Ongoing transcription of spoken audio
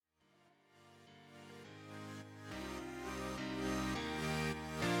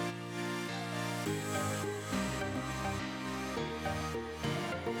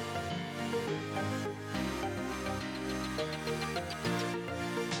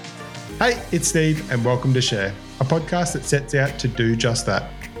Hey, it's Steve and welcome to Share, a podcast that sets out to do just that.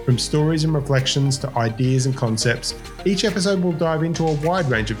 From stories and reflections to ideas and concepts, each episode will dive into a wide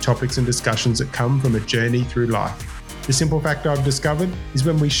range of topics and discussions that come from a journey through life. The simple fact I've discovered is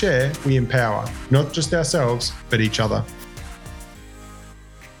when we share, we empower, not just ourselves, but each other.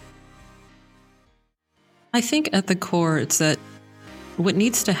 I think at the core, it's that what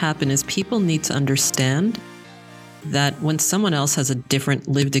needs to happen is people need to understand that when someone else has a different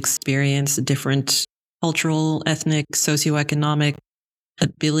lived experience, a different cultural, ethnic, socioeconomic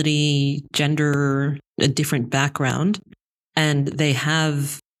ability, gender, a different background, and they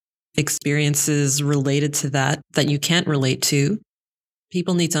have experiences related to that you can't relate to,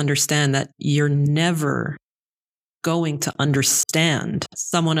 people need to understand that you're never going to understand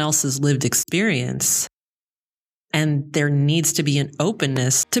someone else's lived experience. And there needs to be an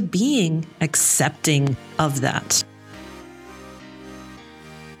openness to being accepting of that.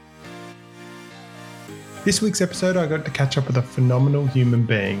 This week's episode, I got to catch up with a phenomenal human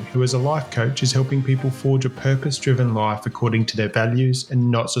being who, as a life coach, is helping people forge a purpose-driven life according to their values and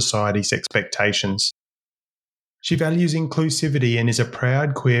not society's expectations. She values inclusivity and is a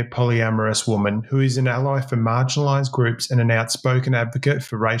proud queer polyamorous woman who is an ally for marginalised groups and an outspoken advocate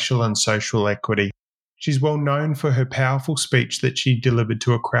for racial and social equity. She's well known for her powerful speech that she delivered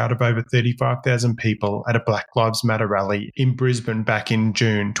to a crowd of over 35,000 people at a Black Lives Matter rally in Brisbane back in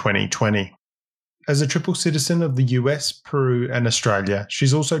June 2020. As a triple citizen of the US, Peru and Australia,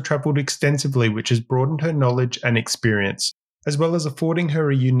 she's also travelled extensively, which has broadened her knowledge and experience, as well as affording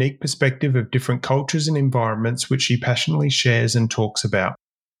her a unique perspective of different cultures and environments which she passionately shares and talks about.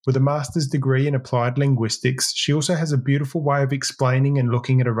 With a master's degree in applied linguistics, she also has a beautiful way of explaining and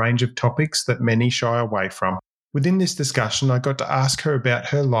looking at a range of topics that many shy away from. Within this discussion, I got to ask her about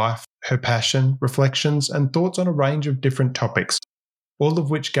her life, her passion, reflections, and thoughts on a range of different topics, all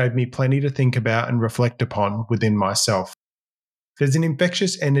of which gave me plenty to think about and reflect upon within myself. There's an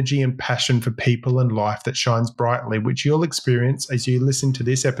infectious energy and passion for people and life that shines brightly, which you'll experience as you listen to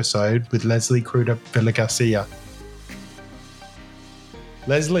this episode with Leslie Crudup Villagarcia.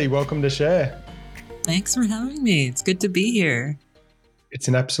 Leslie, welcome to Share. Thanks for having me. It's good to be here. It's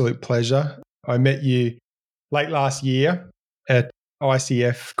an absolute pleasure. I met you late last year at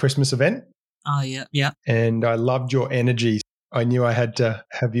ICF Christmas event. Oh, yeah. And I loved your energy. I knew I had to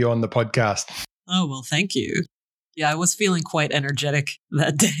have you on the podcast. Oh, well, thank you. Yeah, I was feeling quite energetic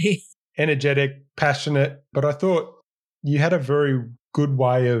that day. Energetic, passionate, but I thought you had a very good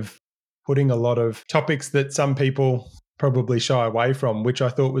way of putting a lot of topics that some people probably shy away from, which I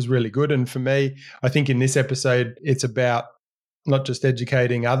thought was really good. And for me, I think in this episode, it's about not just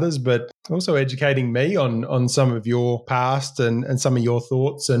educating others, but also educating me on some of your past and some of your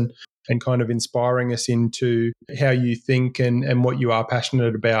thoughts and kind of inspiring us into how you think and what you are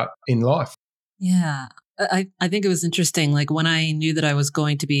passionate about in life. Yeah, I think it was interesting. Like when I knew that I was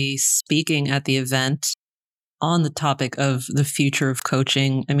going to be speaking at the event on the topic of the future of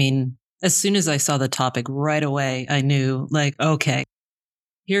coaching, I mean, as soon as I saw the topic right away, I knew like, okay,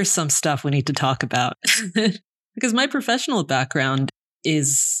 here's some stuff we need to talk about. Because my professional background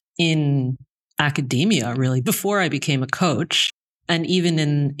is in academia, really, before I became a coach. And even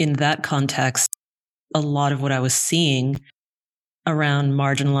in that context, a lot of what I was seeing around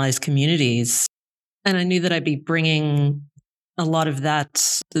marginalized communities. And I knew that I'd be bringing a lot of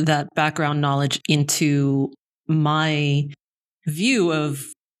that background knowledge into my view of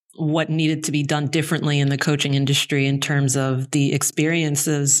what needed to be done differently in the coaching industry in terms of the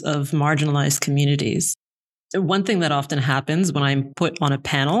experiences of marginalized communities. One thing that often happens when I'm put on a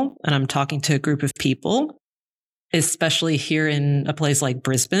panel and I'm talking to a group of people, especially here in a place like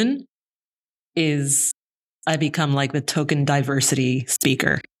Brisbane, is I become like the token diversity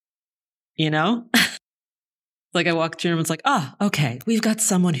speaker, you know? Like I walk through and it's like, okay, we've got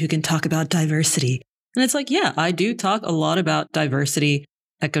someone who can talk about diversity. And it's like, yeah, I do talk a lot about diversity,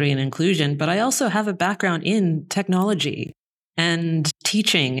 equity, and inclusion, but I also have a background in technology and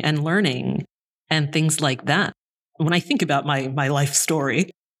teaching and learning and things like that. When I think about my life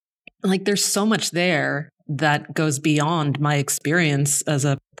story, like there's so much there that goes beyond my experience as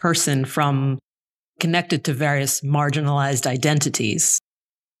a person from connected to various marginalized identities.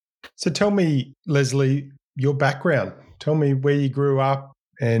 So tell me, Leslie, your background. Tell me where you grew up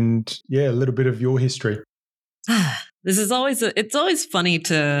and a little bit of your history. This is it's always funny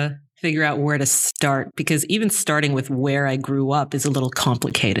to figure out where to start because even starting with where I grew up is a little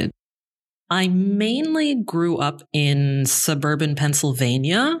complicated. I mainly grew up in suburban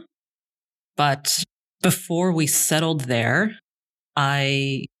Pennsylvania, but before we settled there,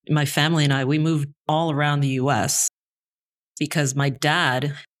 my family and I, we moved all around the US because my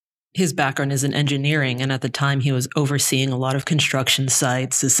dad his background is in engineering. And at the time, he was overseeing a lot of construction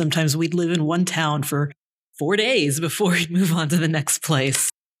sites. So sometimes we'd live in one town for 4 days before we'd move on to the next place.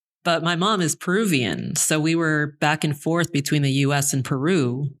 But my mom is Peruvian. So we were back and forth between the US and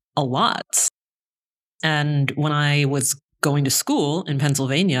Peru a lot. And when I was going to school in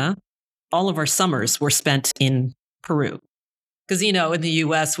Pennsylvania, all of our summers were spent in Peru. Because, in the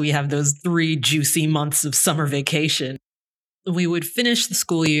US, we have those 3 juicy months of summer vacation. We would finish the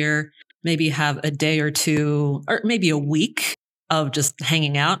school year, maybe have a day or two, or maybe a week of just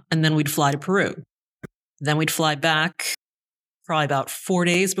hanging out, and then we'd fly to Peru. Then we'd fly back probably about 4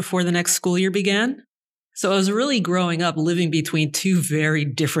 days before the next school year began. So I was really growing up living between 2 very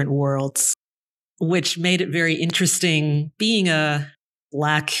different worlds, which made it very interesting being a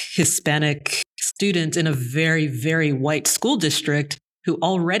Black Hispanic student in a very, very white school district who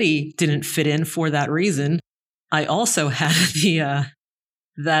already didn't fit in for that reason. I also had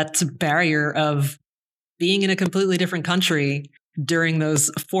that barrier of being in a completely different country during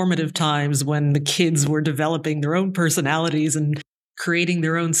those formative times when the kids were developing their own personalities and creating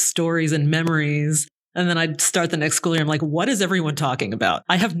their own stories and memories. And then I'd start the next school year. I'm like, what is everyone talking about?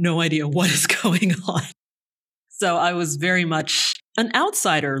 I have no idea what is going on. So I was very much an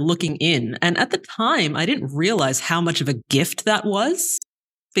outsider looking in. And at the time, I didn't realize how much of a gift that was,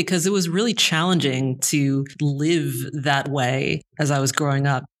 because it was really challenging to live that way as I was growing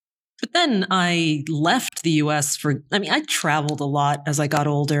up. But then I left the US I traveled a lot as I got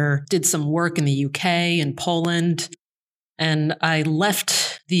older, did some work in the UK and Poland, and I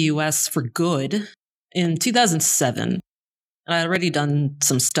left the US for good in 2007. And I'd already done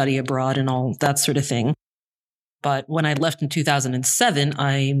some study abroad and all that sort of thing. But when I left in 2007,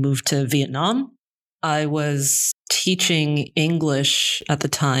 I moved to Vietnam. I was teaching English at the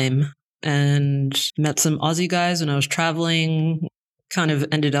time and met some Aussie guys when I was traveling, kind of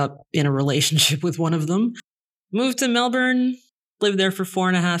ended up in a relationship with one of them. Moved to Melbourne, lived there for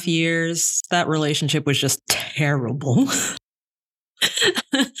 4.5 years. That relationship was just terrible.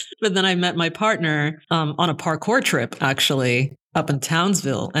 But then I met my partner on a parkour trip, actually, up in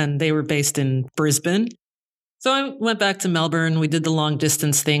Townsville, and they were based in Brisbane. So I went back to Melbourne. We did the long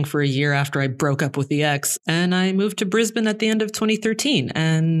distance thing for a year after I broke up with the ex, and I moved to Brisbane at the end of 2013.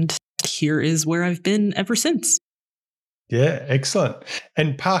 And here is where I've been ever since. Yeah, excellent.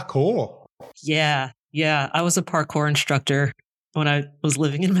 And parkour. Yeah. I was a parkour instructor when I was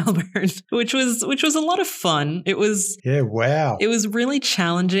living in Melbourne, which was a lot of fun. It was really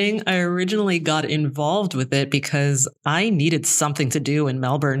challenging. I originally got involved with it because I needed something to do in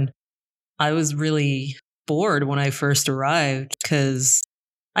Melbourne. I was really bored when I first arrived because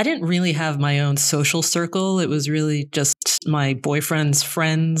I didn't really have my own social circle. It was really just my boyfriend's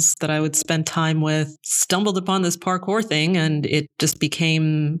friends that I would spend time with. Stumbled upon this parkour thing, and it just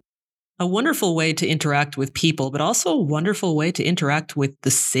became a wonderful way to interact with people, but also a wonderful way to interact with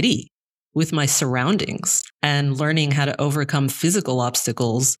the city, with my surroundings, and learning how to overcome physical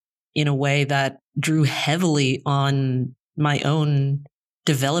obstacles in a way that drew heavily on my own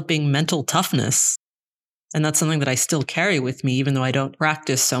developing mental toughness. And that's something that I still carry with me, even though I don't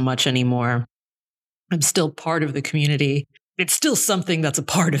practice so much anymore. I'm still part of the community. It's still something that's a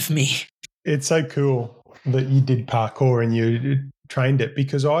part of me. It's so cool that you did parkour and you trained it,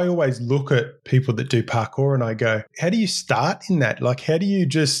 because I always look at people that do parkour and I go, how do you start in that? Like,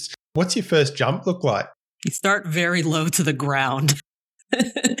 what's your first jump look like? You start very low to the ground.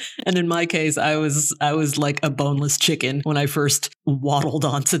 And in my case, I was like a boneless chicken when I first waddled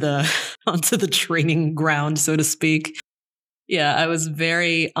onto the training ground, so to speak. Yeah, I was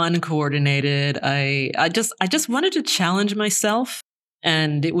very uncoordinated. I just wanted to challenge myself,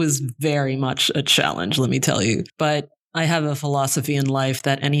 and it was very much a challenge, let me tell you. But I have a philosophy in life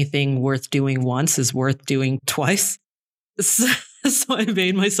that anything worth doing once is worth doing twice. So I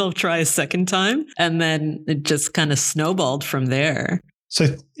made myself try a second time, and then it just kind of snowballed from there.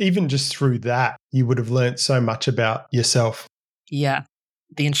 So even just through that, you would have learned so much about yourself. Yeah.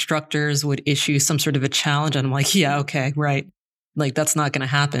 The instructors would issue some sort of a challenge, and I'm like, yeah, okay, right. Like, that's not going to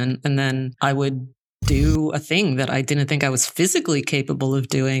happen. And then I would do a thing that I didn't think I was physically capable of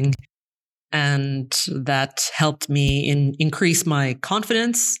doing. And that helped me increase my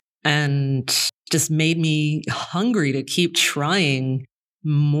confidence and just made me hungry to keep trying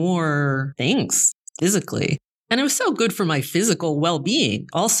more things physically. And it was so good for my physical well-being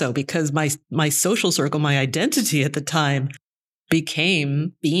also, because my social circle, my identity at the time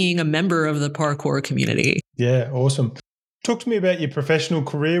became being a member of the parkour community. Yeah, awesome. Talk to me about your professional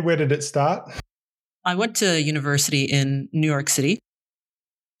career. Where did it start? I went to university in New York City.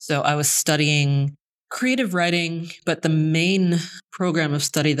 So I was studying creative writing, but the main program of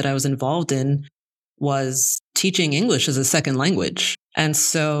study that I was involved in was teaching English as a second language. And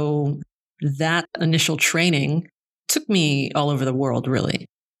so that initial training took me all over the world, really.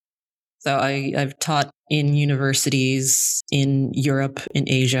 So I've taught in universities in Europe, in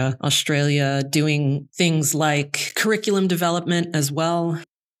Asia, Australia, doing things like curriculum development as well,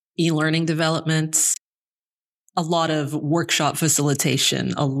 e-learning development, a lot of workshop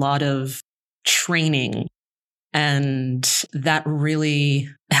facilitation, a lot of training. And that really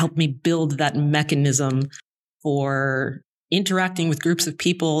helped me build that mechanism for interacting with groups of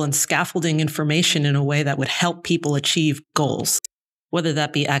people and scaffolding information in a way that would help people achieve goals, whether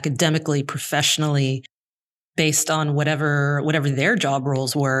that be academically, professionally, based on whatever their job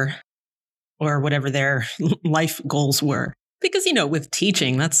roles were or whatever their life goals were. Because, with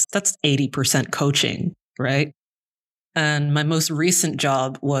teaching, that's 80% coaching, right? And my most recent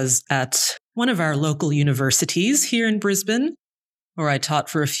job was at one of our local universities here in Brisbane, where I taught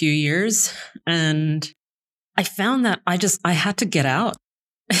for a few years. And I found that I had to get out.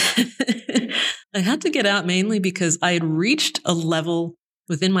 I had to get out mainly because I had reached a level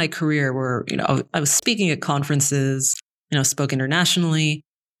within my career where, I was speaking at conferences, spoke internationally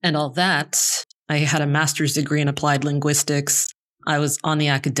and all that. I had a master's degree in applied linguistics. I was on the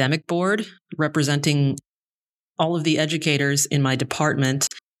academic board representing all of the educators in my department,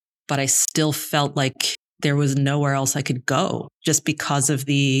 but I still felt like there was nowhere else I could go just because of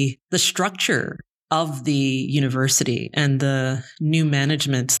the structure of the university and the new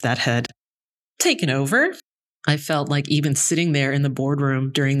management that had taken over. I felt like even sitting there in the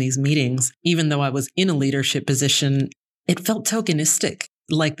boardroom during these meetings, even though I was in a leadership position, it felt tokenistic.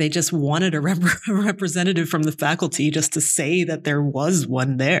 Like they just wanted a representative from the faculty just to say that there was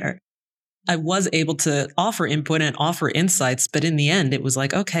one there. I was able to offer input and offer insights, but in the end, it was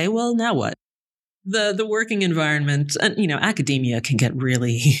like, okay, well, now what? The working environment, and academia can get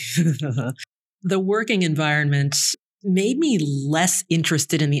really, the working environment made me less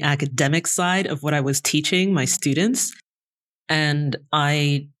interested in the academic side of what I was teaching my students. And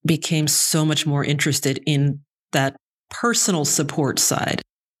I became so much more interested in that personal support side,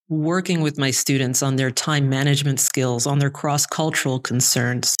 working with my students on their time management skills, on their cross-cultural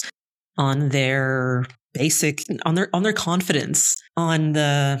concerns, on their on their confidence, on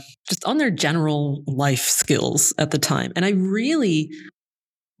their general life skills at the time. And I really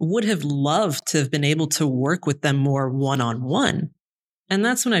would have loved to have been able to work with them more one-on-one. And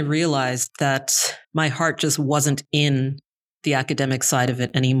that's when I realized that my heart just wasn't in the academic side of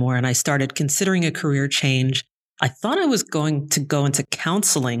it anymore. And I started considering a career change. I thought I was going to go into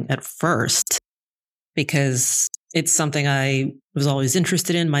counseling at first because it's something I was always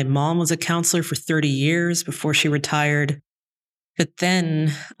interested in. My mom was a counselor for 30 years before she retired. But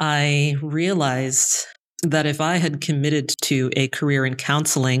then I realized that if I had committed to a career in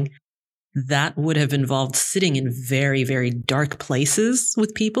counseling, that would have involved sitting in very, very dark places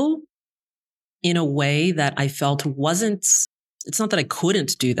with people in a way that I felt it's not that I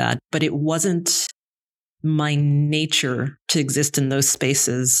couldn't do that, but it wasn't my nature to exist in those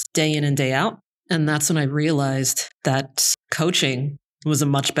spaces day in and day out. And that's when I realized that coaching was a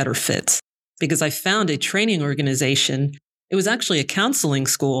much better fit because I found a training organization. It was actually a counseling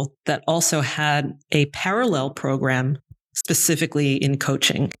school that also had a parallel program specifically in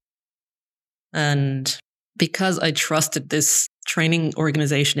coaching. And because I trusted this training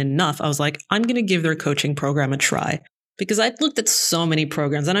organization enough, I was like, I'm going to give their coaching program a try. Because I'd looked at so many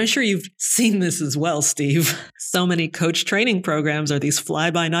programs, and I'm sure you've seen this as well, Steve. So many coach training programs are these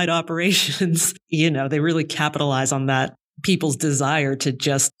fly-by-night operations. They really capitalize on that people's desire to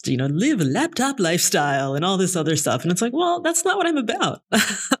just, live a laptop lifestyle and all this other stuff. And it's like, well, that's not what I'm about.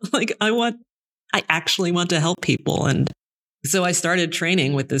 I actually want to help people. And so I started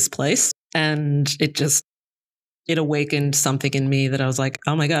training with this place, and it awakened something in me that I was like,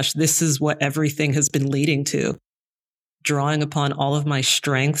 oh my gosh, this is what everything has been leading to. Drawing upon all of my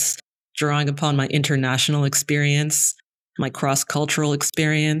strengths, drawing upon my international experience, my cross-cultural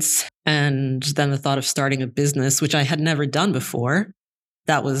experience, and then the thought of starting a business, which I had never done before.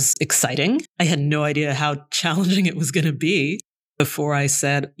 That was exciting. I had no idea how challenging it was going to be before I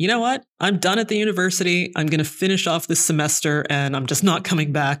said, you know what? I'm done at the university. I'm going to finish off this semester and I'm just not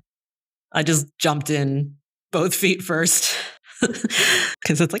coming back. I just jumped in both feet first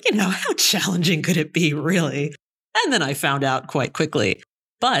because it's like, how challenging could it be really? And then I found out quite quickly,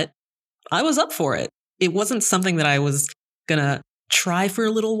 but I was up for it. It wasn't something that I was going to try for a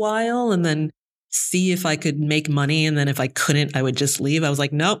little while and then see if I could make money. And then if I couldn't, I would just leave. I was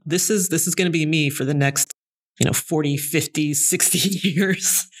like, nope, this is going to be me for the next, 40, 50, 60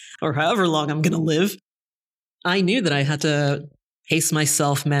 years. or however long I'm going to live, I knew that I had to pace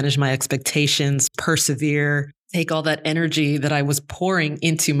myself, manage my expectations, persevere, take all that energy that I was pouring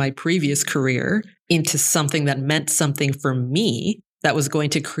into my previous career into something that meant something for me, that was going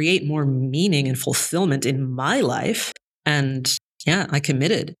to create more meaning and fulfillment in my life. And yeah, I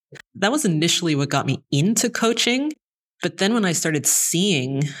committed. That was initially what got me into coaching. But then when I started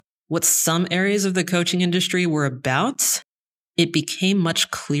seeing what some areas of the coaching industry were about, it became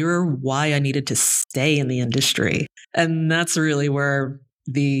much clearer why I needed to stay in the industry. And that's really where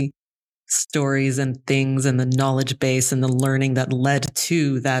the stories and things and the knowledge base and the learning that led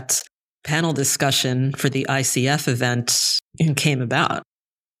to that panel discussion for the ICF event came about.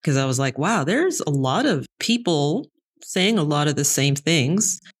 Because I was like, wow, there's a lot of people saying a lot of the same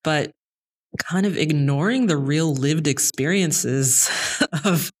things, but kind of ignoring the real lived experiences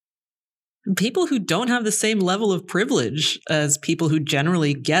of people who don't have the same level of privilege as people who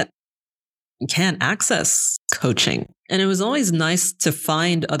generally can access coaching. And it was always nice to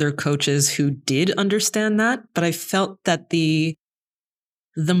find other coaches who did understand that. But I felt that the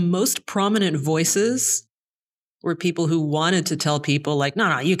most prominent voices were people who wanted to tell people like,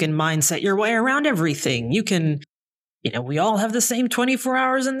 no, you can mindset your way around everything. You can, we all have the same 24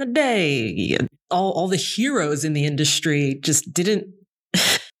 hours in the day. All the heroes in the industry just didn't.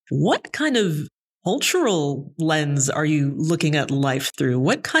 What kind of cultural lens are you looking at life through?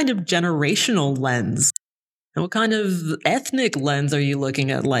 What kind of generational lens? And what kind of ethnic lens are you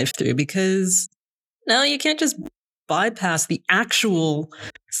looking at life through? Because no, you can't just bypass the actual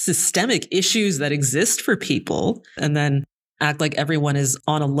systemic issues that exist for people and then act like everyone is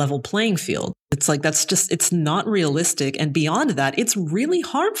on a level playing field. It's like, it's not realistic. And beyond that, it's really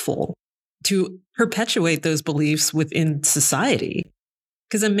harmful to perpetuate those beliefs within society.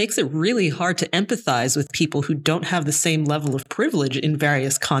 Because it makes it really hard to empathize with people who don't have the same level of privilege in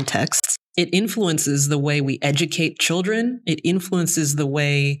various contexts. It influences the way we educate children. It influences the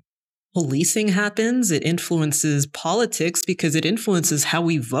way policing happens. It influences politics because it influences how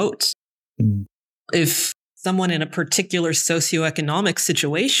we vote. Mm. If someone in a particular socioeconomic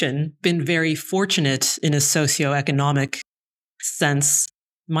situation, been very fortunate in a socioeconomic sense,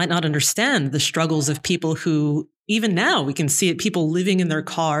 might not understand the struggles of people who, even now, we can see it, people living in their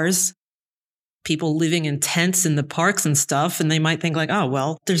cars, people living in tents in the parks and stuff. And they might think like, oh,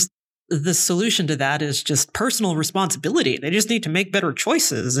 well, the solution to that is just personal responsibility. They just need to make better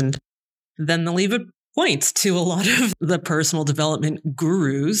choices. And then they'll leave it points to a lot of the personal development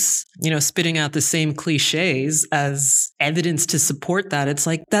gurus, spitting out the same cliches as evidence to support that. It's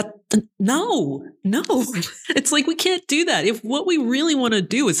like that. No, it's like, we can't do that. If what we really want to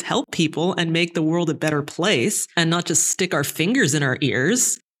do is help people and make the world a better place and not just stick our fingers in our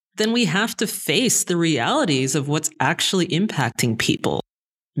ears, then we have to face the realities of what's actually impacting people.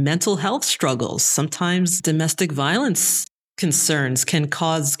 Mental health struggles, sometimes domestic violence concerns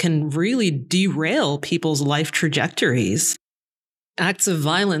can really derail people's life trajectories. Acts of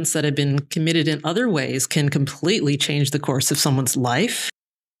violence that have been committed in other ways can completely change the course of someone's life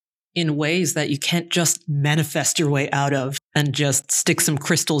in ways that you can't just manifest your way out of and just stick some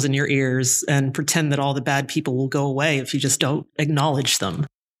crystals in your ears and pretend that all the bad people will go away if you just don't acknowledge them.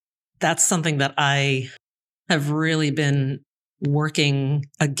 That's something that I have really been working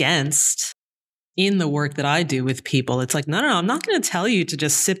against in the work that I do with people. It's like, no, I'm not going to tell you to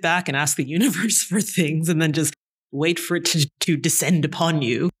just sit back and ask the universe for things and then just wait for it to descend upon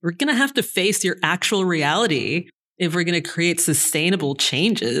you. We're going to have to face your actual reality if we're going to create sustainable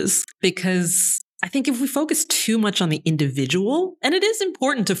changes. Because I think if we focus too much on the individual, and it is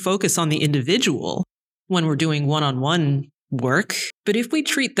important to focus on the individual when we're doing one-on-one work, but if we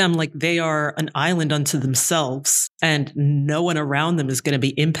treat them like they are an island unto themselves and no one around them is going to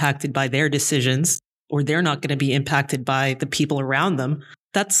be impacted by their decisions, or they're not going to be impacted by the people around them,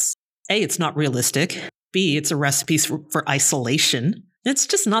 that's A, it's not realistic. B, it's a recipe for isolation. It's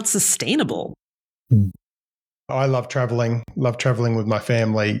just not sustainable. I love traveling with my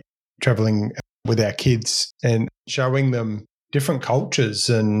family, traveling with our kids and showing them different cultures.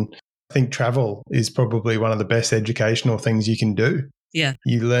 And I think travel is probably one of the best educational things you can do. Yeah.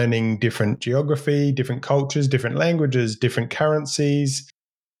 You're learning different geography, different cultures, different languages, different currencies.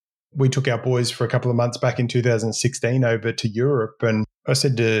 We took our boys for a couple of months back in 2016 over to Europe. And I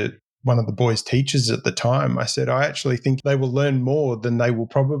said to one of the boys' teachers at the time, I said, I actually think they will learn more than they will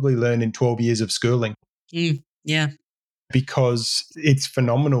probably learn in 12 years of schooling. Yeah. Because it's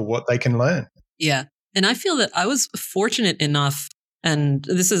phenomenal what they can learn. Yeah. And I feel that I was fortunate enough, and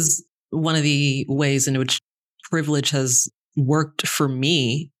this is one of the ways in which privilege has worked for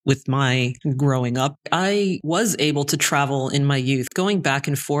me with my growing up. I was able to travel in my youth, going back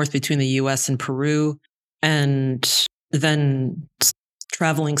and forth between the US and Peru, and then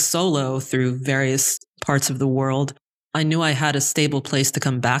traveling solo through various parts of the world. I knew I had a stable place to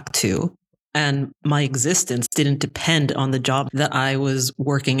come back to. And my existence didn't depend on the job that I was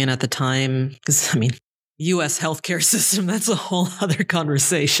working in at the time. Because, US healthcare system, that's a whole other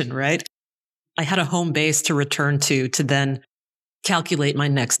conversation, right? I had a home base to return to then calculate my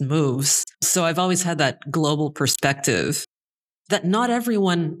next moves. So I've always had that global perspective that not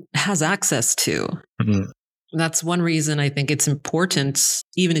everyone has access to. Mm-hmm. That's one reason I think it's important,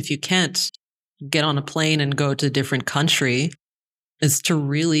 even if you can't get on a plane and go to a different country, is to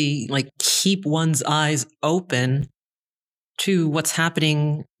really keep one's eyes open to what's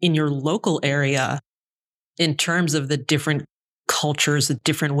happening in your local area in terms of the different cultures, the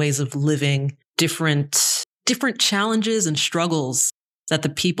different ways of living, different challenges and struggles that the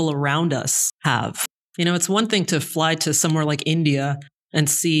people around us have. It's one thing to fly to somewhere like India and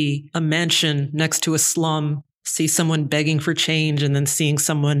see a mansion next to a slum, see someone begging for change, and then seeing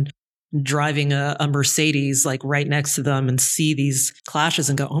someone driving a Mercedes right next to them, and see these clashes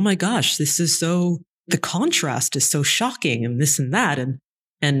and go, oh my gosh, the contrast is so shocking, and this and that,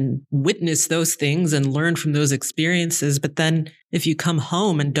 and witness those things and learn from those experiences. But then if you come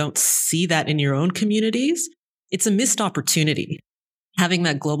home and don't see that in your own communities, it's a missed opportunity. Having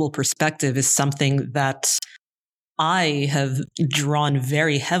that global perspective is something that I have drawn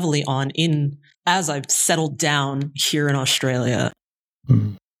very heavily on as I've settled down here in Australia.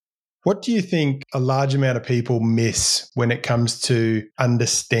 What do you think a large amount of people miss when it comes to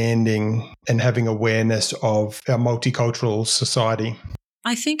understanding and having awareness of our multicultural society?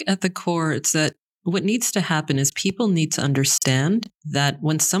 I think at the core, it's that what needs to happen is people need to understand that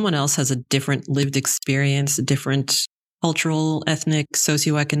when someone else has a different lived experience, a different cultural, ethnic,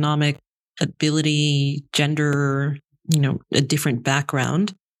 socioeconomic ability, gender, a different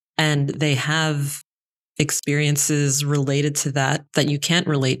background, and they have experiences related to that you can't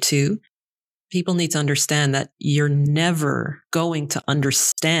relate to, people need to understand that you're never going to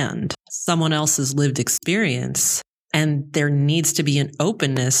understand someone else's lived experience. And there needs to be an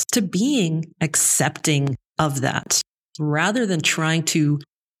openness to being accepting of that, rather than trying to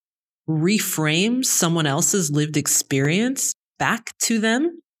reframe someone else's lived experience back to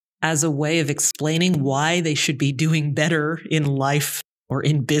them as a way of explaining why they should be doing better in life or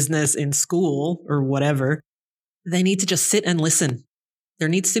in business, in school, or whatever. They need to just sit and listen. There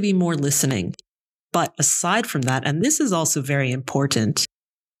needs to be more listening. But aside from that, and this is also very important,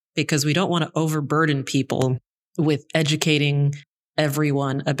 because we don't want to overburden people with educating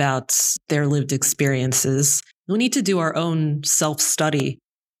everyone about their lived experiences. We need to do our own self-study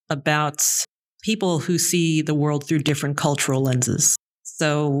about people who see the world through different cultural lenses.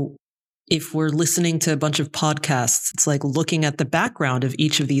 So if we're listening to a bunch of podcasts, it's like looking at the background of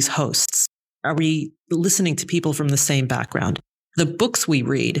each of these hosts. Are we listening to people from the same background? The books we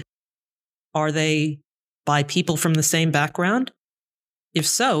read, are they by people from the same background? If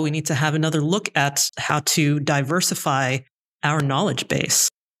so, we need to have another look at how to diversify our knowledge base.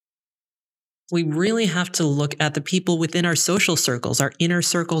 We really have to look at the people within our social circles, our inner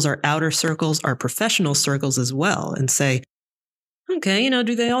circles, our outer circles, our professional circles as well, and say, okay,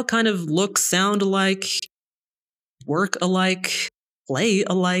 do they all kind of look, sound alike, work alike, play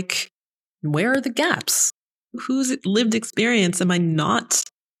alike? Where are the gaps? Whose lived experience am I not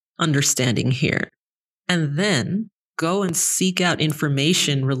understanding here? And then go and seek out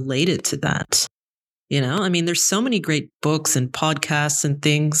information related to that. There's so many great books and podcasts and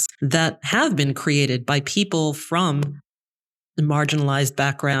things that have been created by people from marginalized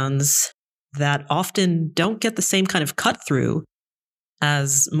backgrounds that often don't get the same kind of cut through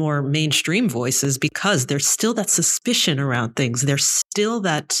as more mainstream voices, because there's still that suspicion around things. There's still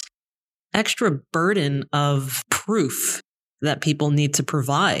that extra burden of proof that people need to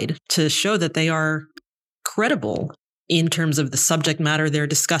provide to show that they are credible in terms of the subject matter they're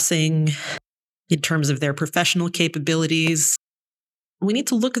discussing, in terms of their professional capabilities. We need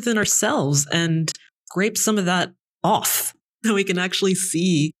to look within ourselves and scrape some of that off, so we can actually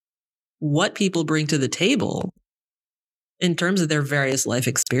see what people bring to the table in terms of their various life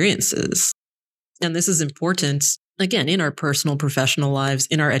experiences. And this is important, again, in our personal, professional lives,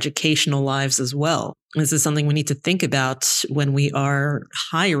 in our educational lives as well. This is something we need to think about when we are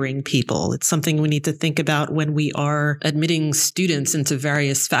hiring people. It's something we need to think about when we are admitting students into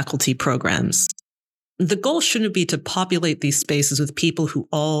various faculty programs. The goal shouldn't be to populate these spaces with people who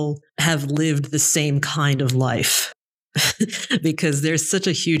all have lived the same kind of life. because there's such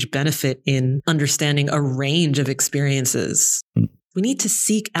a huge benefit in understanding a range of experiences. We need to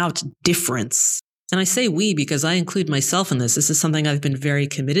seek out difference. And I say we because I include myself in this. This is something I've been very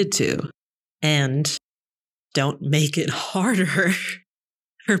committed to. And don't make it harder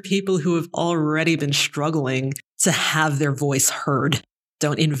for people who have already been struggling to have their voice heard.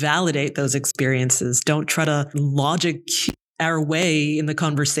 Don't invalidate those experiences. Don't try to logic our way in the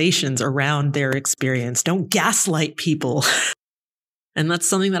conversations around their experience. Don't gaslight people. And that's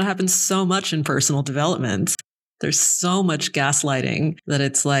something that happens so much in personal development. There's so much gaslighting that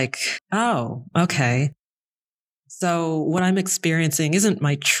it's like, oh, okay. So what I'm experiencing isn't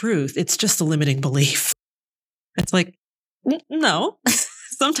my truth. It's just a limiting belief. It's like, no.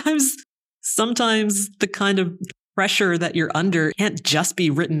 Sometimes the kind of pressure that you're under can't just be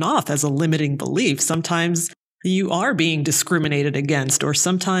written off as a limiting belief. Sometimes you are being discriminated against, or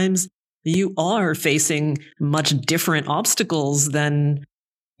sometimes you are facing much different obstacles than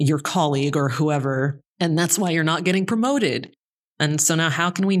your colleague or whoever. And that's why you're not getting promoted. And so now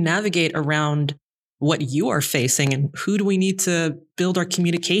how can we navigate around what you are facing, and who do we need to build our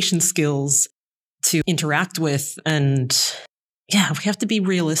communication skills to interact with? And yeah, we have to be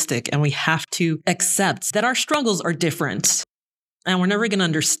realistic, and we have to accept that our struggles are different, and we're never going to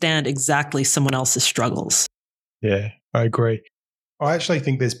understand exactly someone else's struggles. Yeah, I agree. I actually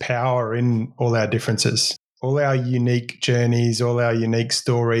think there's power in all our differences, all our unique journeys, all our unique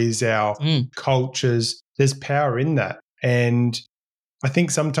stories, our cultures. There's power in that. And I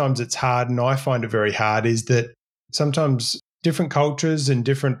think sometimes it's hard, and I find it very hard, is that sometimes different cultures and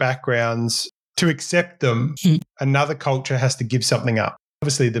different backgrounds, to accept them, another culture has to give something up.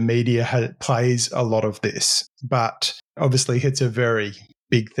 Obviously, the media plays a lot of this, but obviously it's a very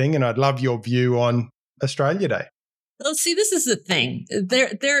big thing. And I'd love your view on Australia Day. Well, see, this is the thing.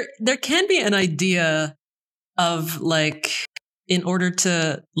 There can be an idea of like, in order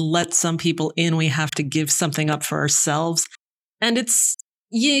to let some people in, we have to give something up for ourselves. And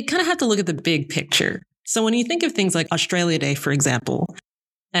you kind of have to look at the big picture. So when you think of things like Australia Day, for example,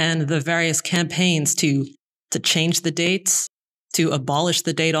 and the various campaigns to change the dates, to abolish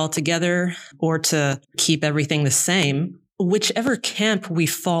the date altogether, or to keep everything the same, whichever camp we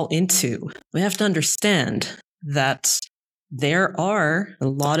fall into, we have to understand that there are a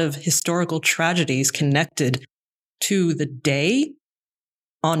lot of historical tragedies connected to the day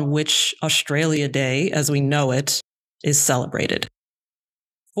on which Australia Day, as we know it, is celebrated.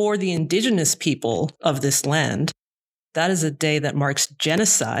 For the indigenous people of this land, that is a day that marks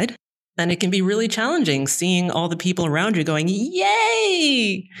genocide, and it can be really challenging seeing all the people around you going,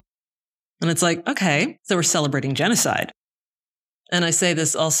 yay! And it's like, okay, so we're celebrating genocide. And I say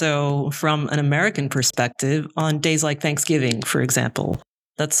this also from an American perspective on days like Thanksgiving, for example.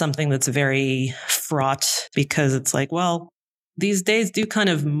 That's something that's very fraught because it's like, well, these days do kind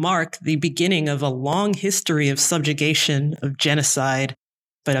of mark the beginning of a long history of subjugation, of genocide,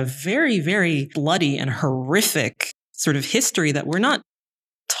 but a very, very bloody and horrific sort of history that we're not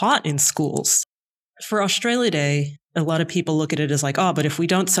taught in schools. For Australia Day, a lot of people look at it as like, oh, but if we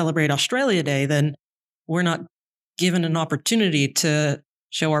don't celebrate Australia Day, then we're not given an opportunity to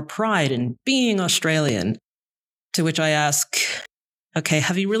show our pride in being Australian. To which I ask, okay,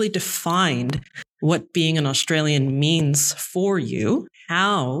 have you really defined what being an Australian means for you?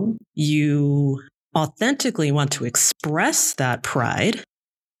 How you authentically want to express that pride?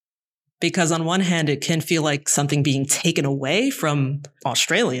 Because on one hand, it can feel like something being taken away from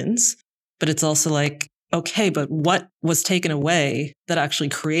Australians, but it's also like, okay, but what was taken away that actually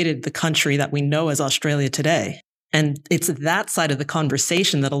created the country that we know as Australia today? And it's that side of the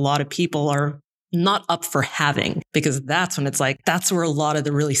conversation that a lot of people are not up for having, because that's when it's like, that's where a lot of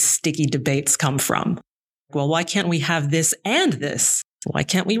the really sticky debates come from. Well, why can't we have this and this? Why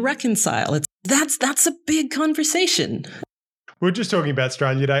can't we reconcile? That's a big conversation. We're just talking about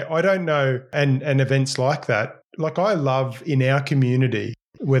Australia Day. I don't know, and events like that. Like, I love in our community,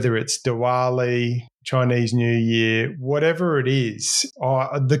 whether it's Diwali, Chinese New Year, whatever it is,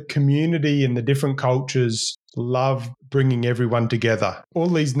 the community and the different cultures love bringing everyone together. All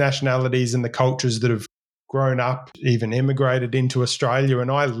these nationalities and the cultures that have grown up, even immigrated into Australia. And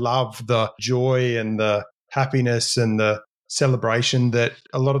I love the joy and the happiness and the celebration that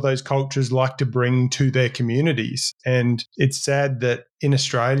a lot of those cultures like to bring to their communities. And it's sad that in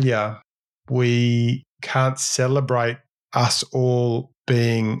Australia, we can't celebrate us all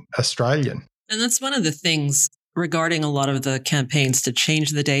being Australian. And that's one of the things regarding a lot of the campaigns to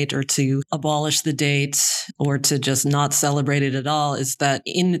change the date or to abolish the date or to just not celebrate it at all is that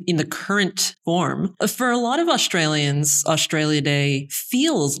in the current form, for a lot of Australians, Australia Day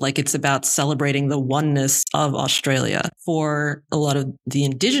feels like it's about celebrating the oneness of Australia. For a lot of the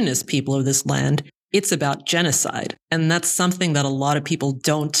Indigenous people of this land, it's about genocide. And that's something that a lot of people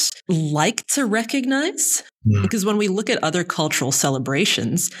don't like to recognize. Because when we look at other cultural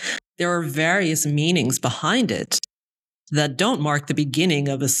celebrations, there are various meanings behind it that don't mark the beginning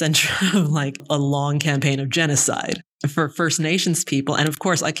of a century of like a long campaign of genocide. For First Nations people, and of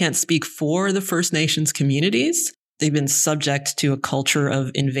course, I can't speak for the First Nations communities. They've been subject to a culture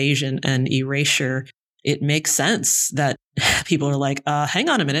of invasion and erasure. It makes sense that people are like, hang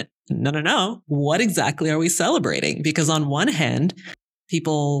on a minute. No. What exactly are we celebrating? Because on one hand,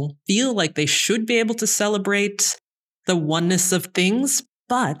 people feel like they should be able to celebrate the oneness of things.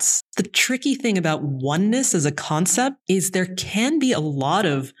 But the tricky thing about oneness as a concept is there can be a lot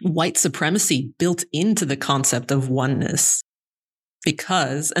of white supremacy built into the concept of oneness.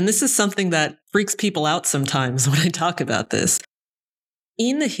 Because, and this is something that freaks people out sometimes when I talk about this,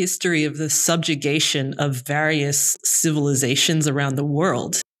 in the history of the subjugation of various civilizations around the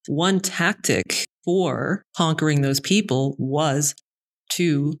world, one tactic for conquering those people was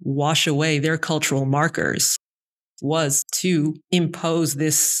to wash away their cultural markers, was to impose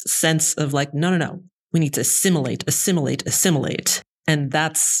this sense of like, no, we need to assimilate. And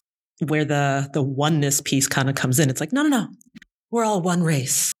that's where the oneness piece kind of comes in. It's like, no, we're all one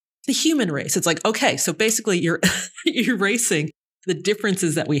race, the human race. It's like, okay, so basically you're erasing the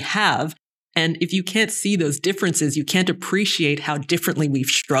differences that we have. And if you can't see those differences, you can't appreciate how differently we've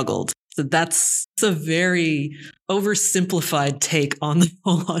struggled. So that's a very oversimplified take on the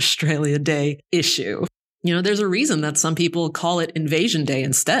whole Australia Day issue. You know, there's a reason that some people call it Invasion Day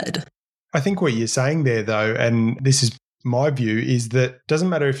instead. I think what you're saying there, though, and this is my view, is that it doesn't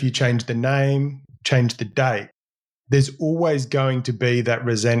matter if you change the name, change the date, there's always going to be that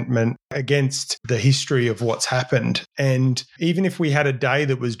resentment against the history of what's happened. And even if we had a day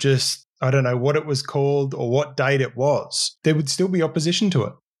that was just, I don't know what it was called or what date it was, there would still be opposition to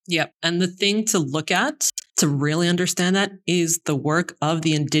it. Yep. And the thing to look at to really understand that is the work of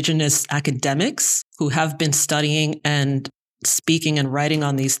the Indigenous academics who have been studying and speaking and writing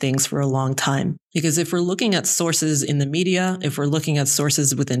on these things for a long time. Because if we're looking at sources in the media, if we're looking at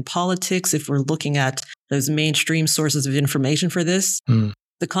sources within politics, if we're looking at those mainstream sources of information for this,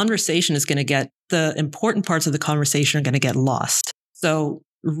 the conversation is going to get, the important parts of the conversation are going to get lost. So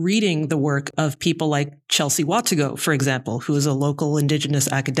reading the work of people like Chelsea Watago, for example, who is a local Indigenous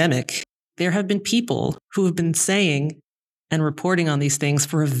academic, there have been people who have been saying and reporting on these things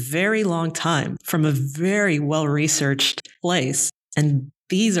for a very long time from a very well-researched place. And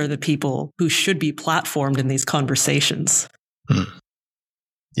these are the people who should be platformed in these conversations.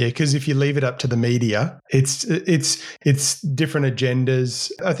 Yeah, because if you leave it up to the media, it's different agendas.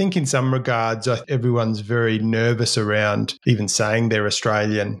 I think in some regards, everyone's very nervous around even saying they're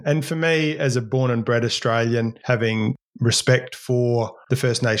Australian. And for me, as a born and bred Australian, having respect for the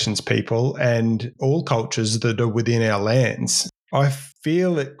First Nations people and all cultures that are within our lands, I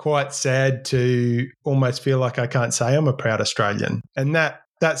feel it quite sad to almost feel like I can't say I'm a proud Australian. And that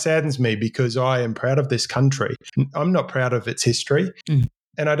saddens me because I am proud of this country. I'm not proud of its history.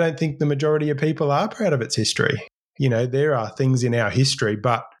 And I don't think the majority of people are proud of its history. You know, there are things in our history,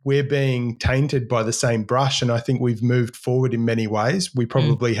 but we're being tainted by the same brush. And I think we've moved forward in many ways. We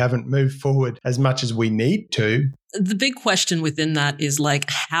probably haven't moved forward as much as we need to. The big question within that is like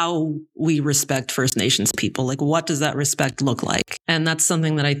how we respect First Nations people. Like, what does that respect look like? And that's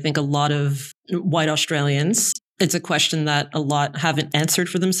something that I think a lot of white Australians, it's a question that a lot haven't answered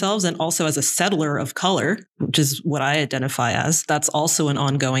for themselves. And also as a settler of color, which is what I identify as, that's also an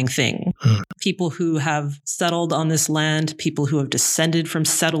ongoing thing. People who have settled on this land, people who have descended from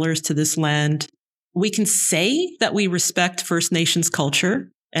settlers to this land, we can say that we respect First Nations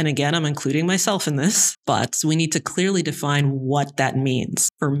culture. And again, I'm including myself in this, but we need to clearly define what that means.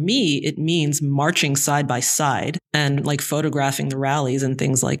 For me, it means marching side by side and like photographing the rallies and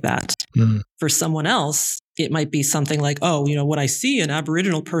things like that. For someone else, it might be something like, oh, you know, when I see an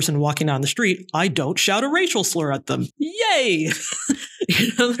Aboriginal person walking down the street, I don't shout a racial slur at them. Yay!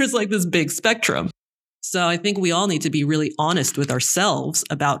 You know, there's like this big spectrum. So I think we all need to be really honest with ourselves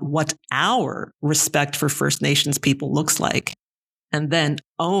about what our respect for First Nations people looks like, and then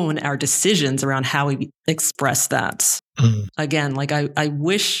own our decisions around how we express that. Again, like I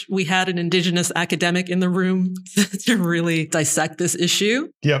wish we had an Indigenous academic in the room to really dissect this issue.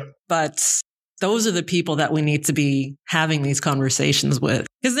 Yep. But those are the people that we need to be having these conversations with,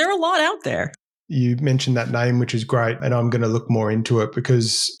 because there are a lot out there. You mentioned that name, which is great, and I'm going to look more into it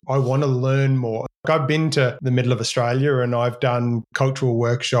because I want to learn more. I've been to the middle of Australia and I've done cultural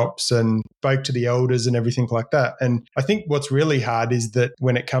workshops and spoke to the elders and everything like that. And I think what's really hard is that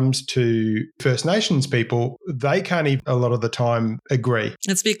when it comes to First Nations people, they can't even a lot of the time agree.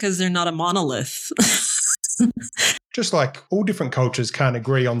 It's because they're not a monolith. Just like all different cultures can't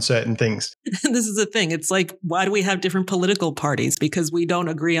agree on certain things. This is the thing. It's like, why do we have different political parties? Because we don't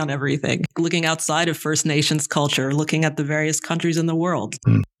agree on everything. Looking outside of First Nations culture, looking at the various countries in the world,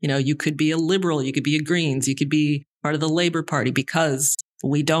 you could be a liberal, you could be a Greens, you could be part of the Labour Party because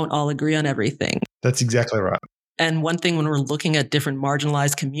we don't all agree on everything. That's exactly right. And one thing when we're looking at different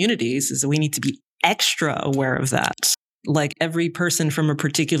marginalized communities is that we need to be extra aware of that. Like every person from a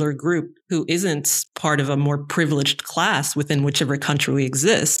particular group who isn't part of a more privileged class within whichever country we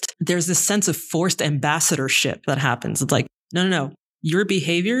exist, there's this sense of forced ambassadorship that happens. It's like, no. Your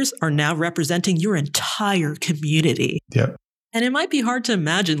behaviors are now representing your entire community. Yep. And it might be hard to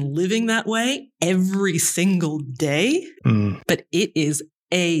imagine living that way every single day, but it is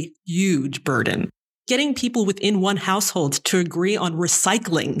a huge burden. Getting people within one household to agree on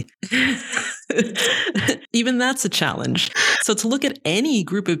recycling, even that's a challenge. So to look at any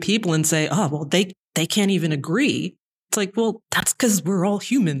group of people and say, oh, well, they can't even agree. It's like, well, that's because we're all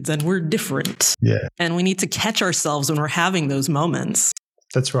humans and we're different. Yeah. And we need to catch ourselves when we're having those moments.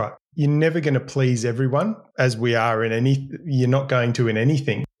 That's right. You're never going to please everyone as we are you're not going to in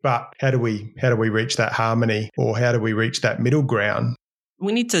anything. But how do we reach that harmony, or how do we reach that middle ground?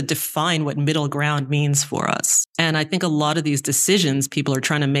 We need to define what middle ground means for us. And I think a lot of these decisions people are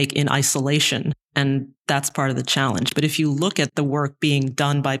trying to make in isolation, and that's part of the challenge. But if you look at the work being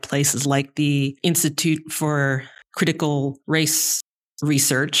done by places like the Institute for Critical Race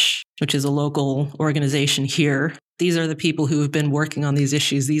Research, which is a local organization here, these are the people who have been working on these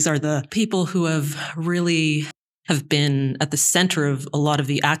issues. These are the people who have been at the center of a lot of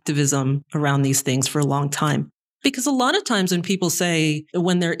the activism around these things for a long time. Because a lot of times when people say,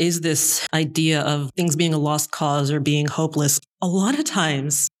 when there is this idea of things being a lost cause or being hopeless, a lot of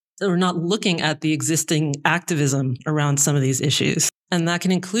times we're not looking at the existing activism around some of these issues. And that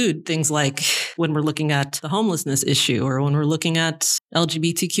can include things like when we're looking at the homelessness issue, or when we're looking at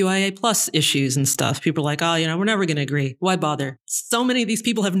LGBTQIA plus issues and stuff. People are like, oh, we're never going to agree. Why bother? So many of these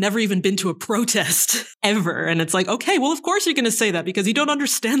people have never even been to a protest ever. And it's like, okay, well, of course you're going to say that because you don't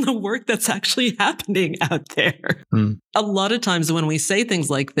understand the work that's actually happening out there. A lot of times when we say things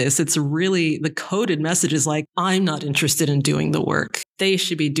like this, it's really the coded message is like, I'm not interested in doing the work. They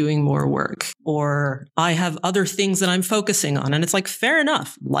should be doing more work. Or I have other things that I'm focusing on. And it's like, fair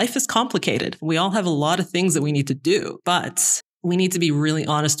enough. Life is complicated. We all have a lot of things that we need to do, but we need to be really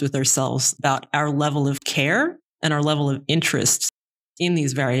honest with ourselves about our level of care and our level of interest in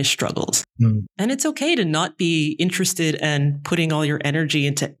these various struggles. And it's okay to not be interested and putting all your energy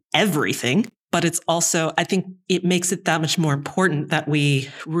into everything. But it's also, I think it makes it that much more important that we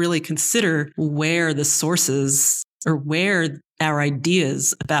really consider where the sources or where our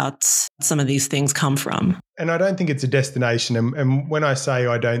ideas about some of these things come from. And I don't think it's a destination. And when I say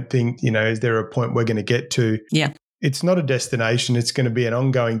I don't think, is there a point we're going to get to? Yeah. It's not a destination. It's going to be an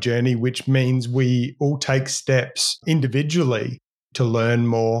ongoing journey, which means we all take steps individually to learn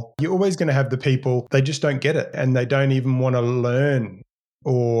more. You're always going to have the people, they just don't get it and they don't even want to learn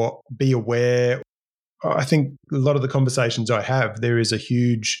or be aware. I think a lot of the conversations I have, there is a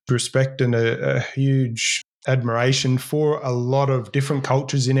huge respect and a huge admiration for a lot of different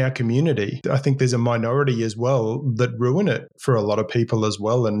cultures in our community. I think there's a minority as well that ruin it for a lot of people as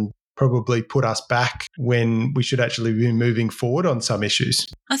well and probably put us back when we should actually be moving forward on some issues.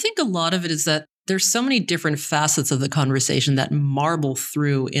 I think a lot of it is that there's so many different facets of the conversation that marble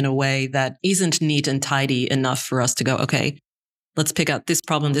through in a way that isn't neat and tidy enough for us to go, okay, let's pick out this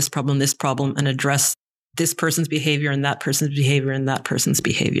problem, and address this person's behavior and that person's behavior and that person's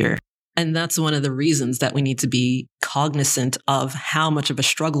behavior. And that's one of the reasons that we need to be cognizant of how much of a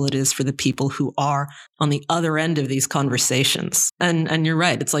struggle it is for the people who are on the other end of these conversations. And you're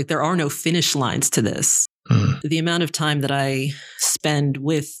right. It's like there are no finish lines to this. The amount of time that I spend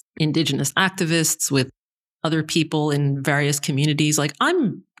with Indigenous activists, with other people in various communities, like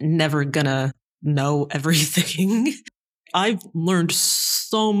I'm never gonna know everything. I've learned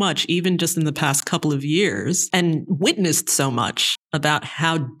so much, even just in the past couple of years, and witnessed so much about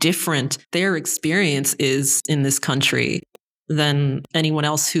how different their experience is in this country than anyone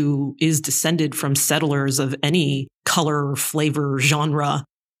else who is descended from settlers of any color, flavor, genre.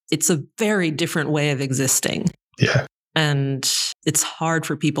 It's a very different way of existing. Yeah. And it's hard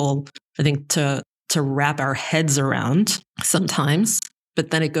for people, I think, to wrap our heads around sometimes. But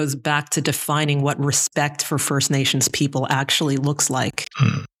then it goes back to defining what respect for First Nations people actually looks like.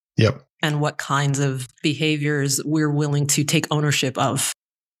 Yep. And what kinds of behaviors we're willing to take ownership of.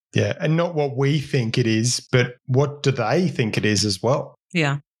 Yeah. And not what we think it is, but what do they think it is as well?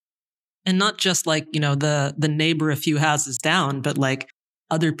 Yeah. And not just like, the neighbor a few houses down, but like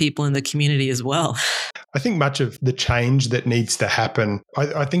other people in the community as well. I think much of the change that needs to happen,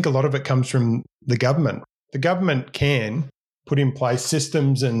 I think a lot of it comes from the government. The government can put in place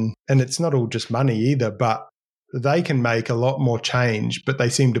systems and it's not all just money either, but they can make a lot more change, but they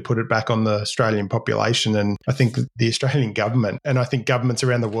seem to put it back on the Australian population. And I think the Australian government, and I think governments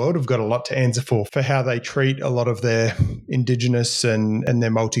around the world have got a lot to answer for how they treat a lot of their Indigenous and their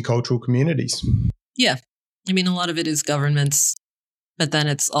multicultural communities. Yeah. I mean, a lot of it is governments, but then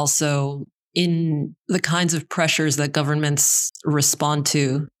it's also in the kinds of pressures that governments respond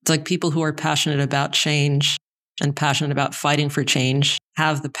to. It's like people who are passionate about change and passionate about fighting for change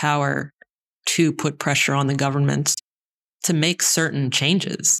have the power to put pressure on the government to make certain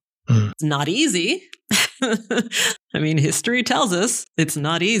changes. It's not easy. I mean, history tells us it's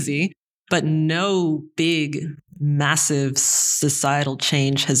not easy, but no big, massive societal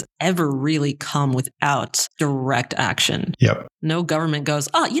change has ever really come without direct action. Yep. No government goes,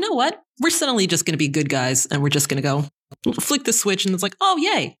 oh, you know what? We're suddenly just going to be good guys and we're just going to go flick the switch and it's like, oh,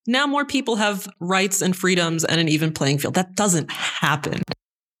 yay. Now more people have rights and freedoms and an even playing field. That doesn't happen.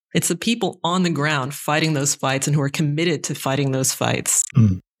 It's the people on the ground fighting those fights and who are committed to fighting those fights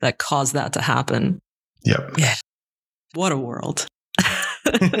that cause that to happen. Yep. Yeah. What a world.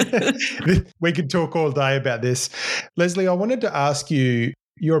 We could talk all day about this. Leslie, I wanted to ask you,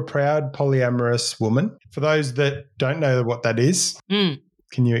 you're a proud polyamorous woman. For those that don't know what that is,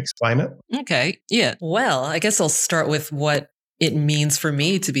 can you explain it? Okay. Yeah. Well, I guess I'll start with what it means for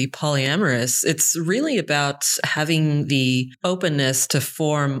me to be polyamorous. It's really about having the openness to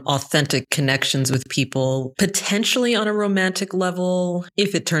form authentic connections with people, potentially on a romantic level,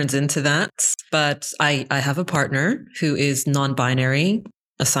 if it turns into that. But I have a partner who is non-binary,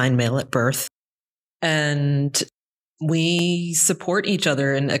 assigned male at birth, and we support each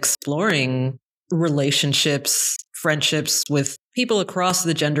other in exploring relationships, friendships with people across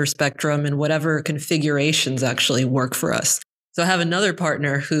the gender spectrum and whatever configurations actually work for us. So I have another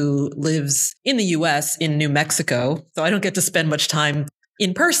partner who lives in the US, in New Mexico. So I don't get to spend much time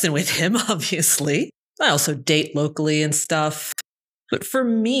in person with him, obviously. I also date locally and stuff. But for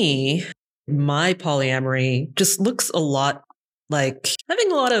me, my polyamory just looks a lot like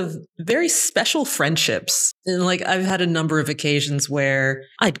having a lot of very special friendships. And like I've had a number of occasions where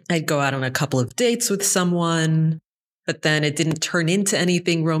I'd go out on a couple of dates with someone, but then it didn't turn into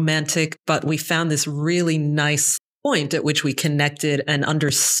anything romantic. But we found this really nice point at which we connected and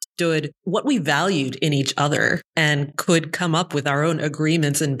understood what we valued in each other and could come up with our own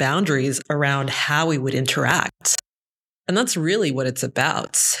agreements and boundaries around how we would interact. And that's really what it's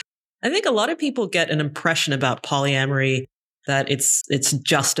about. I think a lot of people get an impression about polyamory that it's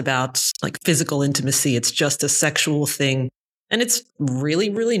just about like physical intimacy. It's just a sexual thing. And it's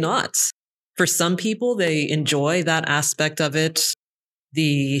really, really not. For some people, they enjoy that aspect of it.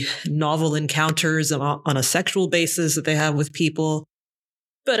 The novel encounters on a sexual basis that they have with people.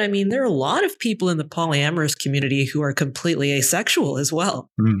 But I mean, there are a lot of people in the polyamorous community who are completely asexual as well,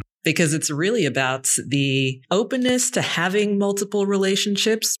 because it's really about the openness to having multiple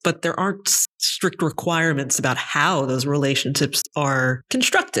relationships, but there aren't strict requirements about how those relationships are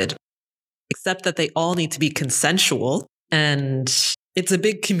constructed, except that they all need to be consensual. And it's a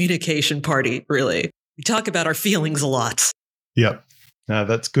big communication party, really. We talk about our feelings a lot. Yep. No,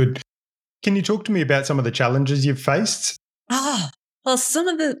 that's good. Can you talk to me about some of the challenges you've faced? Well, there's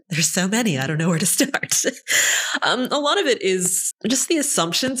so many, I don't know where to start. A lot of it is just the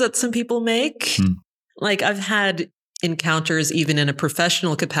assumptions that some people make. Like I've had encounters even in a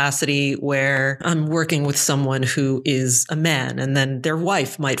professional capacity where I'm working with someone who is a man and then their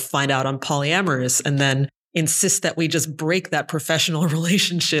wife might find out I'm polyamorous and then insist that we just break that professional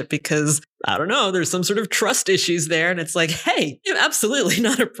relationship because, I don't know, there's some sort of trust issues there. And it's like, hey, I'm absolutely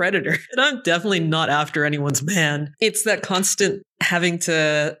not a predator. And I'm definitely not after anyone's man. It's that constant having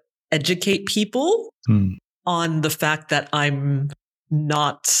to educate people on the fact that I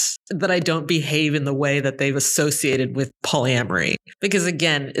don't behave in the way that they've associated with polyamory. Because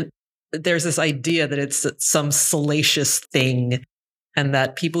again, there's this idea that it's some salacious thing and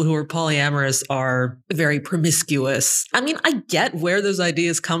that people who are polyamorous are very promiscuous. I mean, I get where those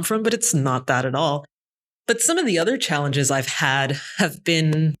ideas come from, but it's not that at all. But some of the other challenges I've had have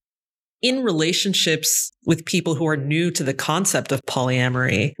been in relationships with people who are new to the concept of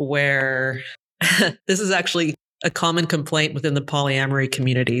polyamory, where this is actually a common complaint within the polyamory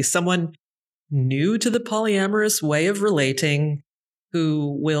community. Someone new to the polyamorous way of relating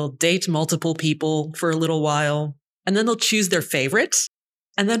who will date multiple people for a little while, and then they'll choose their favorite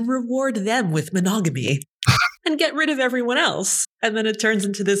and then reward them with monogamy and get rid of everyone else. And then it turns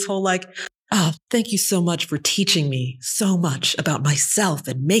into this whole like, oh, thank you so much for teaching me so much about myself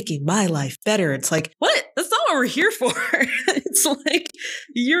and making my life better. It's like, what? That's not what we're here for. It's like,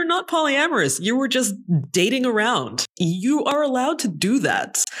 you're not polyamorous. You were just dating around. You are allowed to do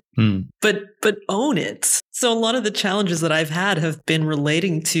that, but own it. So a lot of the challenges that I've had have been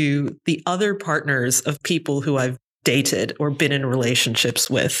relating to the other partners of people who I've dated or been in relationships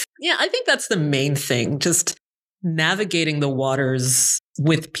with. Yeah, I think that's the main thing. Just navigating the waters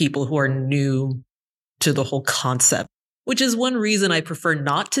with people who are new to the whole concept, which is one reason I prefer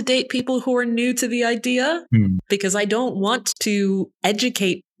not to date people who are new to the idea, because I don't want to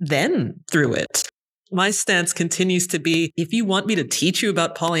educate them through it. My stance continues to be, if you want me to teach you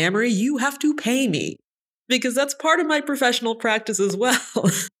about polyamory, you have to pay me, because that's part of my professional practice as well.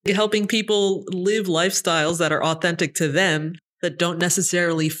 Helping people live lifestyles that are authentic to them, that don't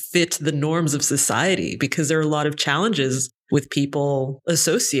necessarily fit the norms of society, because there are a lot of challenges with people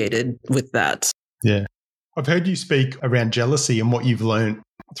associated with that. Yeah. I've heard you speak around jealousy and what you've learned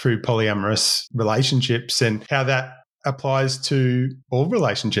through polyamorous relationships and how that applies to all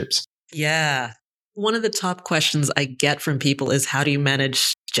relationships. Yeah. One of the top questions I get from people is, how do you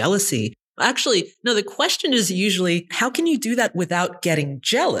manage jealousy? Actually, no, the question is usually, how can you do that without getting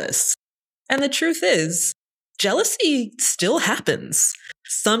jealous? And the truth is, jealousy still happens.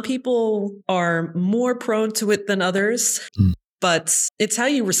 Some people are more prone to it than others, but it's how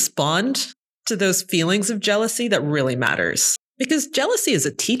you respond to those feelings of jealousy that really matters. Because jealousy is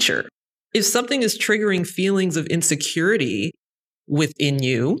a teacher. If something is triggering feelings of insecurity within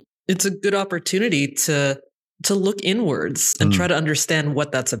you, it's a good opportunity to look inwards and try to understand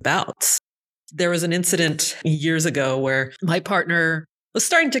what that's about. There was an incident years ago where my partner was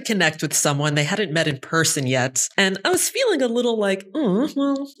starting to connect with someone. They hadn't met in person yet. And I was feeling a little like,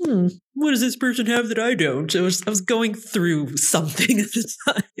 what does this person have that I don't? I was going through something at the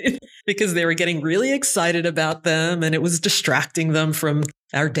time because they were getting really excited about them and it was distracting them from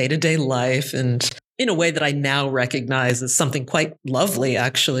our day-to-day life, and in a way that I now recognize as something quite lovely,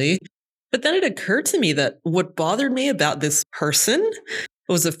 actually. But then it occurred to me that what bothered me about this person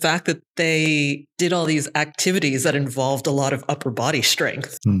was the fact that they did all these activities that involved a lot of upper body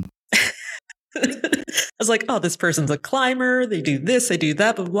strength. I was like, oh, this person's a climber. They do this, they do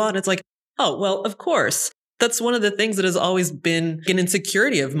that, blah, blah, blah. And it's like, oh, well, of course. That's one of the things that has always been an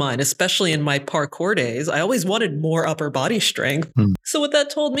insecurity of mine, especially in my parkour days. I always wanted more upper body strength. So what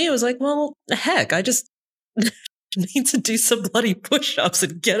that told me was like, well, heck, I just need to do some bloody push-ups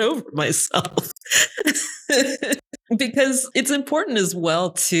and get over myself. Because it's important as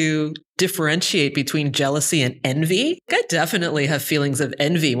well to differentiate between jealousy and envy. I definitely have feelings of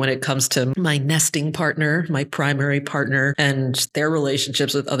envy when it comes to my nesting partner, my primary partner, and their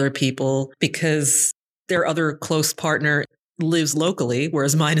relationships with other people, because their other close partner lives locally,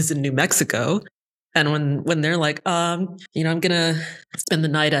 whereas mine is in New Mexico. And when they're like, I'm going to spend the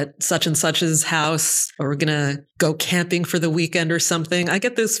night at such and such's house, or we're going to go camping for the weekend or something, I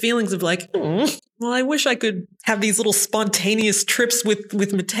get those feelings of like, well, I wish I could have these little spontaneous trips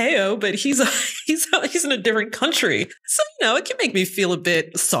with Mateo, but he's in a different country. So, it can make me feel a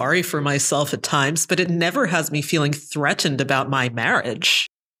bit sorry for myself at times, but it never has me feeling threatened about my marriage.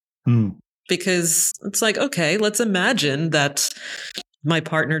 Because it's like, okay, let's imagine that my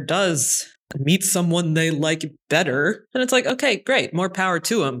partner does meet someone they like better. And it's like, okay, great, more power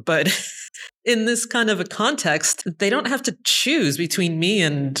to them. But in this kind of a context, they don't have to choose between me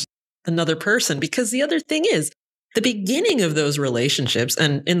and another person. Because the other thing is, the beginning of those relationships,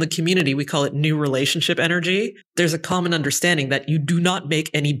 and in the community, we call it new relationship energy, there's a common understanding that you do not make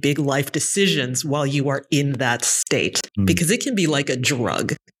any big life decisions while you are in that state, because it can be like a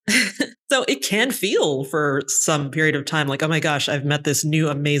drug. So it can feel for some period of time like, oh my gosh, I've met this new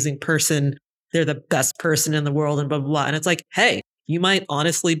amazing person. They're the best person in the world and blah, blah, blah. And it's like, hey, you might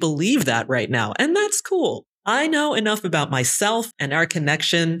honestly believe that right now. And that's cool. I know enough about myself and our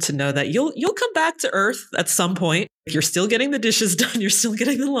connection to know that you'll come back to earth at some point. If you're still getting the dishes done, you're still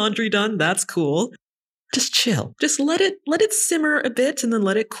getting the laundry done. That's cool. Just chill. Just let it simmer a bit and then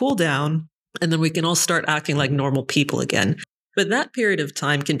let it cool down. And then we can all start acting like normal people again. But that period of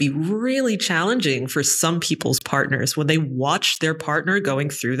time can be really challenging for some people's partners when they watch their partner going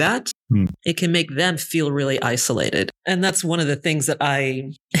through that. Hmm. It can make them feel really isolated. And that's one of the things that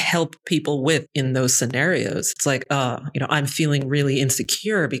I help people with in those scenarios. It's like, I'm feeling really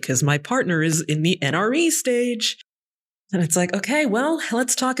insecure because my partner is in the NRE stage. And it's like, okay, well,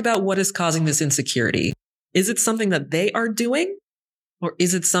 let's talk about what is causing this insecurity. Is it something that they are doing? Or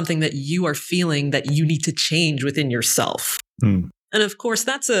is it something that you are feeling that you need to change within yourself? Hmm. And of course,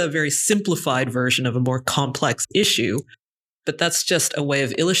 that's a very simplified version of a more complex issue. But that's just a way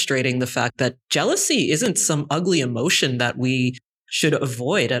of illustrating the fact that jealousy isn't some ugly emotion that we should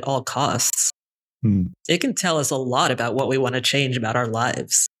avoid at all costs. Hmm. It can tell us a lot about what we want to change about our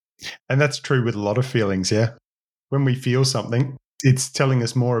lives. And that's true with a lot of feelings, yeah. When we feel something, it's telling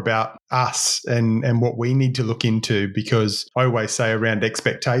us more about us and what we need to look into, because I always say around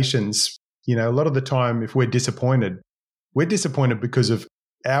expectations, a lot of the time if we're disappointed because of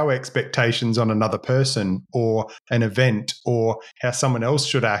our expectations on another person or an event or how someone else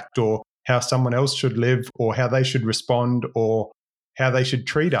should act or how someone else should live or how they should respond or how they should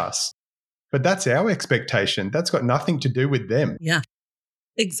treat us. But that's our expectation. That's got nothing to do with them. Yeah,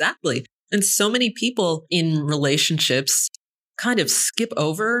 exactly. And so many people in relationships kind of skip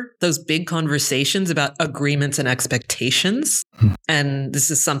over those big conversations about agreements and expectations. And this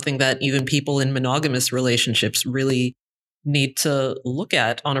is something that even people in monogamous relationships really need to look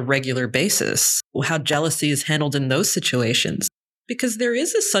at on a regular basis, how jealousy is handled in those situations. Because there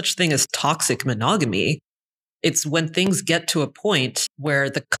is a such thing as toxic monogamy. It's when things get to a point where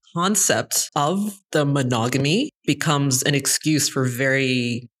the concept of the monogamy becomes an excuse for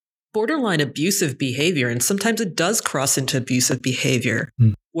very borderline abusive behavior. And sometimes it does cross into abusive behavior,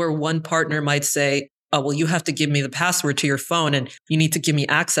 where one partner might say, oh, well, you have to give me the password to your phone and you need to give me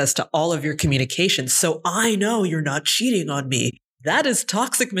access to all of your communications so I know you're not cheating on me. That is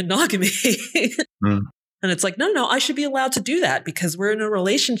toxic monogamy. And it's like, no, I should be allowed to do that because we're in a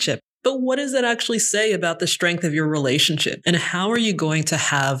relationship. But what does that actually say about the strength of your relationship? And how are you going to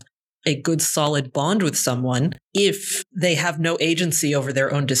have a good, solid bond with someone if they have no agency over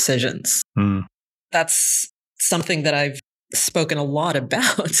their own decisions? That's something that I've spoken a lot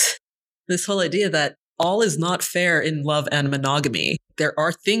about. This whole idea that all is not fair in love and monogamy. There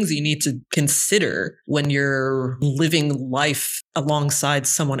are things you need to consider when you're living life alongside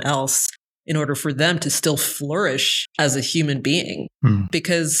someone else in order for them to still flourish as a human being.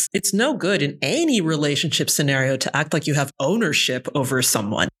 Because it's no good in any relationship scenario to act like you have ownership over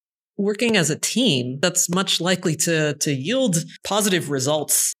someone. Working as a team, that's much likely to yield positive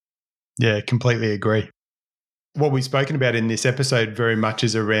results. Yeah, completely agree. What we've spoken about in this episode very much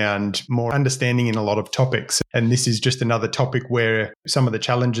is around more understanding in a lot of topics. And this is just another topic where some of the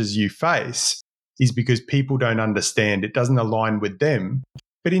challenges you face is because people don't understand. It doesn't align with them.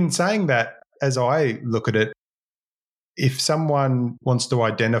 But in saying that, as I look at it, if someone wants to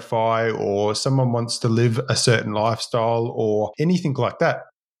identify or someone wants to live a certain lifestyle or anything like that,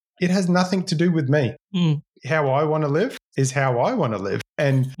 it has nothing to do with me. How I want to live is how I want to live.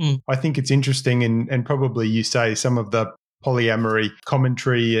 And I think it's interesting, and probably you say some of the polyamory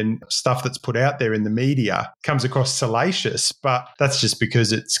commentary and stuff that's put out there in the media comes across salacious, but that's just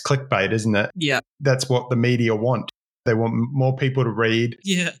because it's clickbait, isn't it? Yeah. That's what the media want. They want more people to read.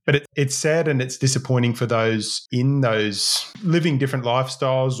 Yeah. But it's sad and it's disappointing for those in those living different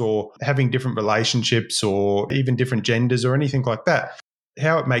lifestyles or having different relationships or even different genders or anything like that.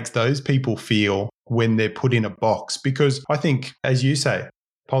 How it makes those people feel when they're put in a box. Because I think, as you say,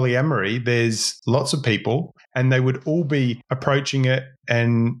 polyamory, there's lots of people and they would all be approaching it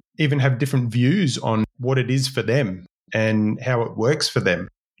and even have different views on what it is for them and how it works for them.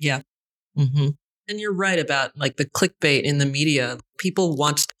 Yeah. And you're right about like the clickbait in the media. People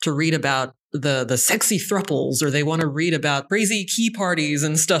want to read about the sexy thruples, or they want to read about crazy key parties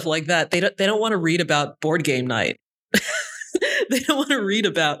and stuff like that. They don't want to read about board game night. They don't want to read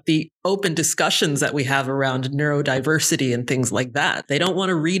about the open discussions that we have around neurodiversity and things like that. They don't want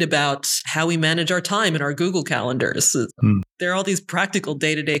to read about how we manage our time in our Google calendars. There are all these practical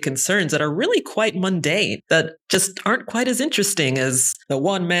day-to-day concerns that are really quite mundane, that just aren't quite as interesting as the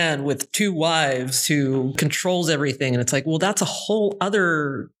one man with two wives who controls everything. And it's like, well, that's a whole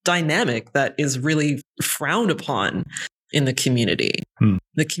other dynamic that is really frowned upon in the community.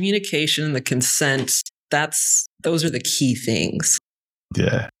 The communication, the consent, those are the key things.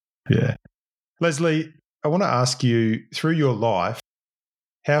 Yeah. Leslie, I want to ask you, through your life,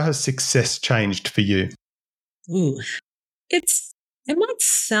 how has success changed for you? It might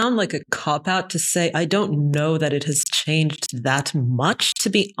sound like a cop-out to say I don't know that it has changed that much, to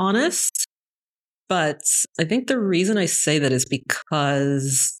be honest. But I think the reason I say that is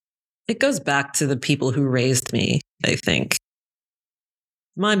because it goes back to the people who raised me, I think.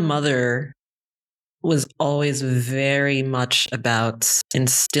 My mother was always very much about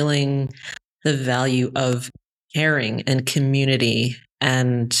instilling the value of caring and community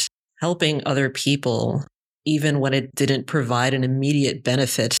and helping other people, even when it didn't provide an immediate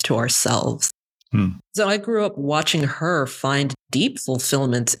benefit to ourselves. So I grew up watching her find deep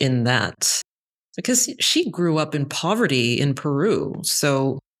fulfillment in that because she grew up in poverty in Peru.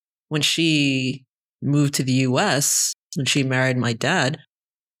 So when she moved to the US, when she married my dad,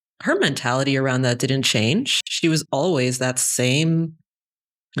 her mentality around that didn't change. She was always that same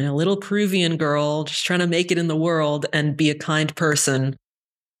little Peruvian girl just trying to make it in the world and be a kind person.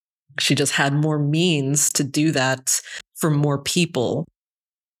 She just had more means to do that for more people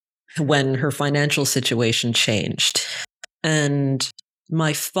when her financial situation changed. And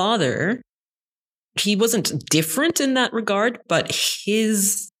my father, he wasn't different in that regard, but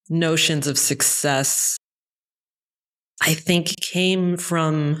his notions of success, I think, came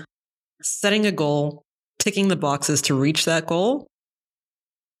from setting a goal, ticking the boxes to reach that goal.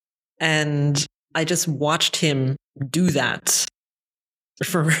 And I just watched him do that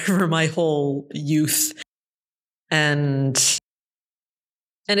for my whole youth. And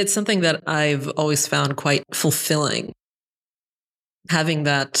it's something that I've always found quite fulfilling, having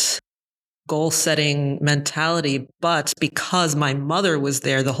that goal-setting mentality. But because my mother was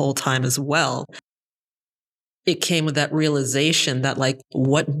there the whole time as well, it came with that realization that, like,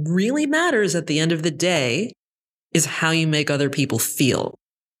 what really matters at the end of the day is how you make other people feel.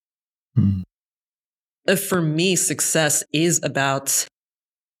 For me, success is about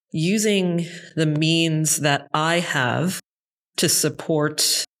using the means that I have to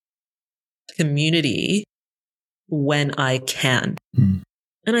support community when I can.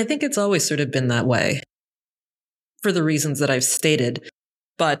 And I think it's always sort of been that way for the reasons that I've stated.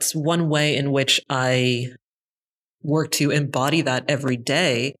 But one way in which I work to embody that every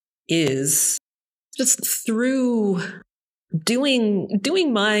day is just through doing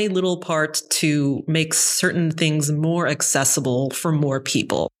my little part to make certain things more accessible for more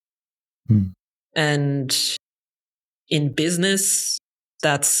people. And in business,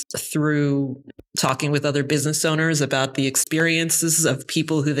 that's through talking with other business owners about the experiences of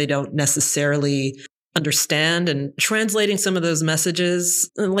people who they don't necessarily understand and translating some of those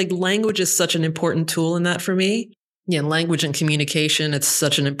messages. Like, language is such an important tool in that for me. Yeah, language and communication, it's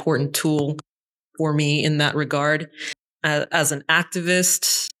such an important tool for me in that regard. As an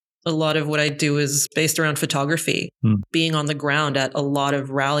activist, a lot of what I do is based around photography, being on the ground at a lot of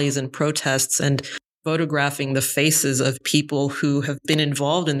rallies and protests and photographing the faces of people who have been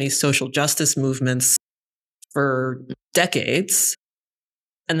involved in these social justice movements for decades,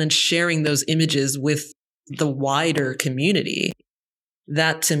 and then sharing those images with the wider community.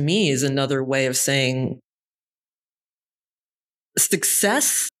 That to me is another way of saying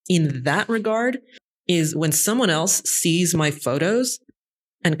success in that regard is when someone else sees my photos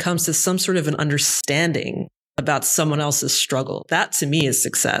and comes to some sort of an understanding about someone else's struggle. That to me is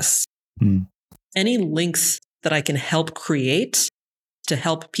success. Any links that I can help create to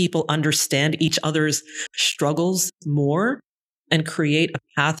help people understand each other's struggles more and create a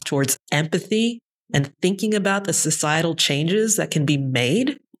path towards empathy and thinking about the societal changes that can be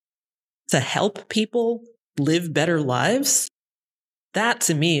made to help people live better lives, that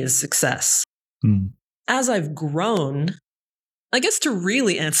to me is success. As I've grown, I guess to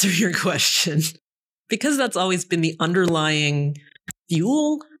really answer your question, because that's always been the underlying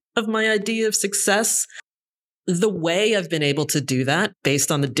fuel of my idea of success, the way I've been able to do that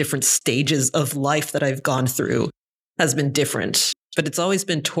based on the different stages of life that I've gone through has been different. But it's always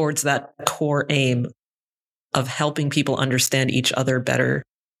been towards that core aim of helping people understand each other better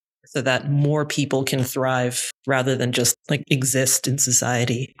so that more people can thrive rather than just like exist in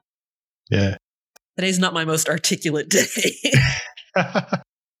society. Yeah. Today's not my most articulate day.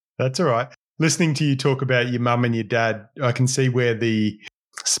 That's all right. Listening to you talk about your mum and your dad, I can see where the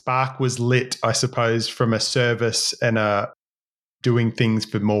spark was lit, I suppose, from a service and doing things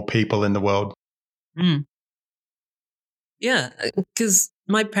for more people in the world. Yeah, because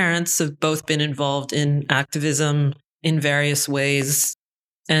my parents have both been involved in activism in various ways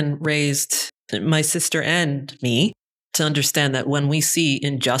and raised my sister and me to understand that when we see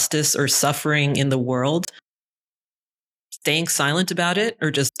injustice or suffering in the world, staying silent about it or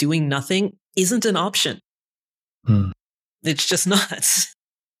just doing nothing isn't an option. It's just not.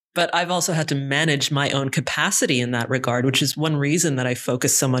 But I've also had to manage my own capacity in that regard, which is one reason that I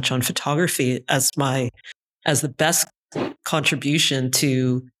focus so much on photography as the best contribution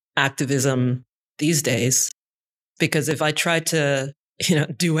to activism these days. Because if I tried to,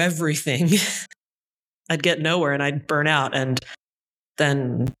 do everything, I'd get nowhere and I'd burn out. And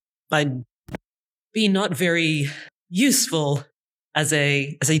then I'd be not very useful as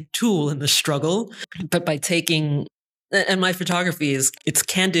a tool in the struggle. But by taking, and my photography it's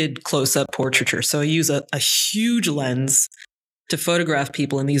candid close-up portraiture. So I use a huge lens to photograph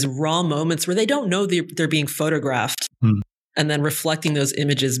people in these raw moments where they don't know they're being photographed. And then reflecting those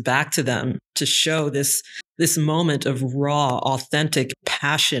images back to them to show this moment of raw, authentic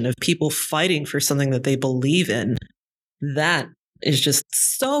passion of people fighting for something that they believe in. That is just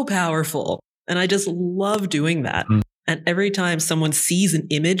so powerful. And I just love doing that. And every time someone sees an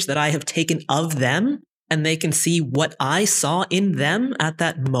image that I have taken of them and they can see what I saw in them at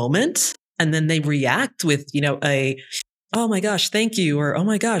that moment, and then they react with, oh my gosh, thank you. Or, oh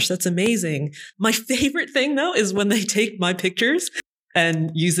my gosh, that's amazing. My favorite thing though, is when they take my pictures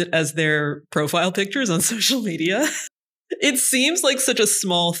and use it as their profile pictures on social media. It seems like such a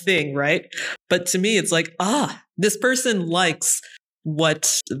small thing, right? But to me, it's like, this person likes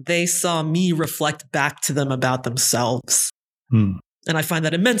what they saw me reflect back to them about themselves. And I find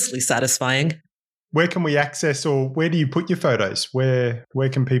that immensely satisfying. Where can we access, or where do you put your photos? Where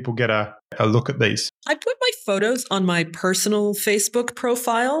can people get a look at these? I put my photos on my personal Facebook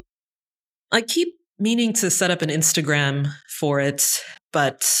profile. I keep meaning to set up an Instagram for it,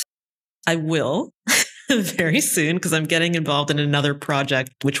 but I will very soon because I'm getting involved in another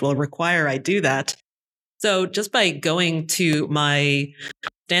project which will require I do that. So just by going to my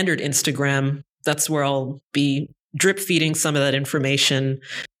standard Instagram, that's where I'll be drip feeding some of that information.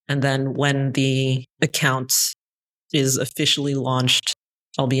 And then when the account is officially launched,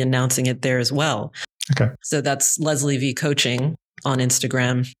 I'll be announcing it there as well. Okay. So that's Leslie V Coaching on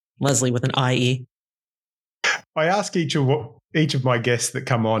Instagram, Leslie with an IE. I ask each of my guests that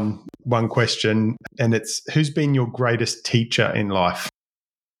come on one question, and it's, who's been your greatest teacher in life?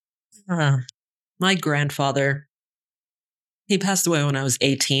 My grandfather. He passed away when I was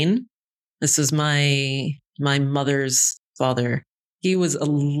 18. This is my mother's father. He was a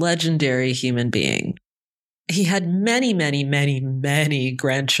legendary human being. He had many, many, many, many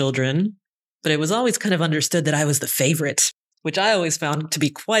grandchildren, but it was always kind of understood that I was the favorite, which I always found to be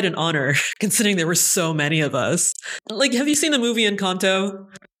quite an honor, considering there were so many of us. Like, have you seen the movie Encanto?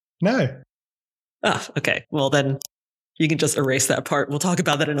 No. Oh, okay. Well, then you can just erase that part. We'll talk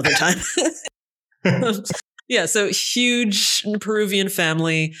about that another time. Yeah, so huge Peruvian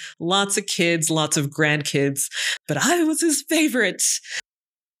family, lots of kids, lots of grandkids, but I was his favorite.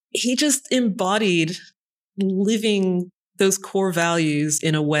 He just embodied living those core values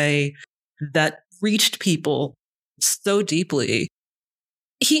in a way that reached people so deeply.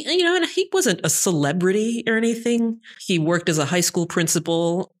 And he wasn't a celebrity or anything. He worked as a high school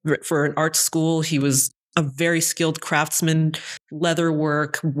principal for an art school. He was a very skilled craftsman, leather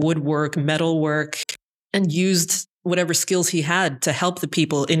work, woodwork, metal work, and used whatever skills he had to help the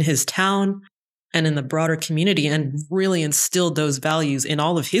people in his town and in the broader community, and really instilled those values in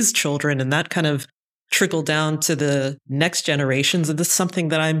all of his children. And that kind of trickled down to the next generations. And this is something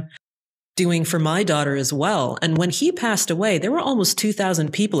that I'm doing for my daughter as well. And when he passed away, there were almost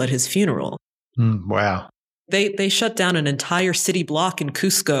 2,000 people at his funeral. Wow. They shut down an entire city block in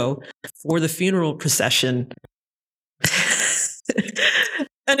Cusco for the funeral procession.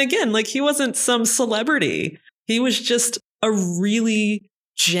 And again, like, he wasn't some celebrity. He was just a really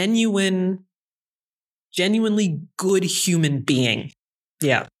genuinely good human being.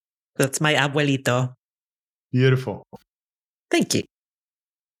 Yeah, that's my abuelito. Beautiful. Thank you.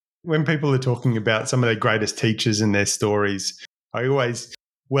 When people are talking about some of their greatest teachers and their stories, I always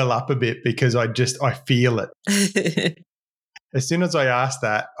well up a bit because I feel it. As soon as I asked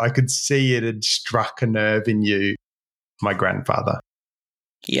that, I could see it had struck a nerve in you, my grandfather.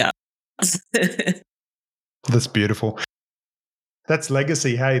 Yeah. That's beautiful. That's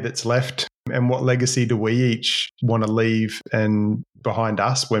legacy, hey, that's left. And what legacy do we each want to leave and behind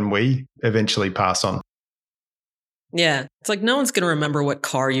us when we eventually pass on? Yeah. It's like, no one's going to remember what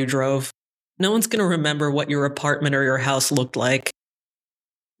car you drove. No one's going to remember what your apartment or your house looked like.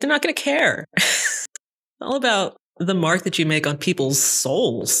 They're not going to care. It's all about the mark that you make on people's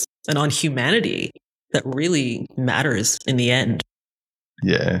souls and on humanity that really matters in the end.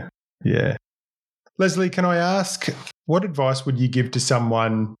 Yeah. Yeah. Leslie, can I ask, what advice would you give to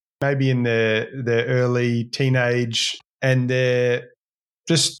someone maybe in their early teenage and they're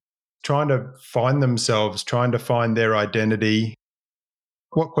just trying to find themselves, trying to find their identity?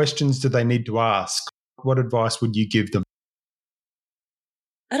 What questions do they need to ask? What advice would you give them?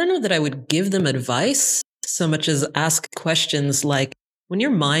 I don't know that I would give them advice so much as ask questions like, when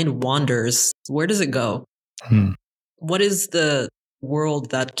your mind wanders, where does it go? What is the world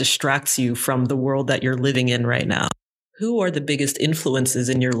that distracts you from the world that you're living in right now? who are the biggest influences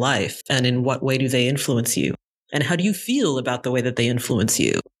in your life, and in what way do they influence you? And how do you feel about the way that they influence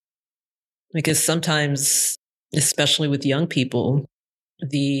you? Because sometimes, especially with young people,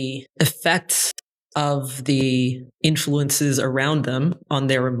 the effects of the influences around them on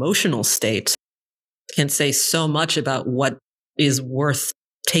their emotional state can say so much about what is worth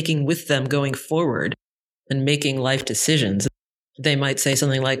taking with them going forward and making life decisions. They might say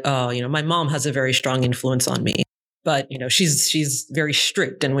something like, oh, my mom has a very strong influence on me, but, she's very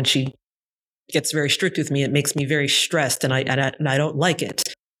strict. And when she gets very strict with me, it makes me very stressed and I don't like it.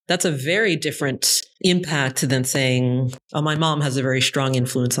 That's a very different impact than saying, oh, my mom has a very strong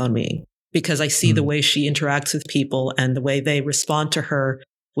influence on me, because I see the way she interacts with people and the way they respond to her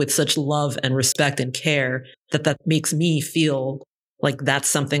with such love and respect and care that makes me feel like that's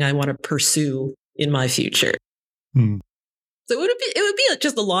something I want to pursue in my future. So it would be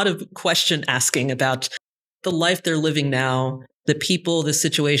just a lot of question asking about the life they're living now, the people, the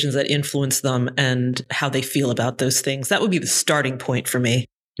situations that influence them, and how they feel about those things. That would be the starting point for me.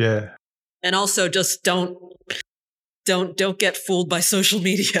 Yeah. And also just don't get fooled by social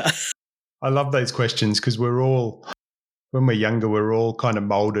media. I love those questions because when we're younger, we're all kind of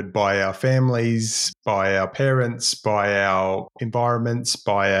molded by our families, by our parents, by our environments,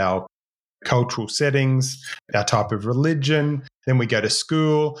 by our cultural settings, our type of religion. Then we go to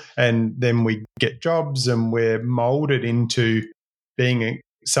school and then we get jobs and we're molded into being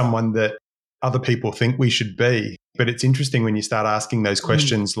someone that other people think we should be. But it's interesting when you start asking those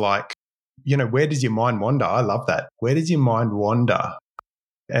questions like, where does your mind wander? I love that. Where does your mind wander?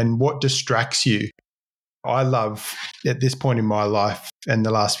 And what distracts you? I love, at this point in my life and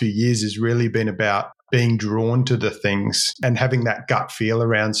the last few years, has really been about being drawn to the things and having that gut feel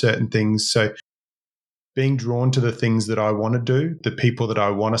around certain things. So being drawn to the things that I want to do, the people that I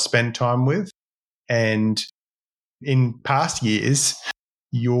want to spend time with. And in past years,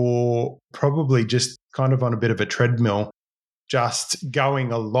 you're probably just kind of on a bit of a treadmill, just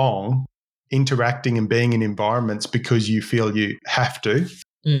going along, interacting and being in environments because you feel you have to.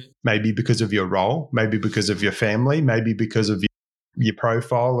 Maybe because of your role, maybe because of your family, maybe because of your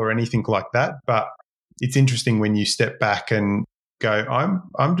profile or anything like that. But it's interesting when you step back and go,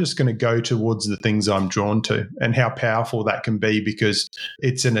 I'm just going to go towards the things I'm drawn to, and how powerful that can be, because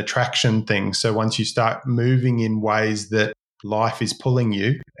it's an attraction thing. So once you start moving in ways that life is pulling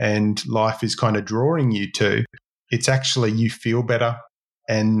you and life is kind of drawing you to, it's actually, you feel better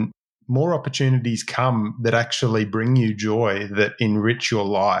and more opportunities come that actually bring you joy, that enrich your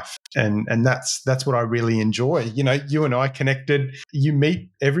life. And that's what I really enjoy. You and I connected, you meet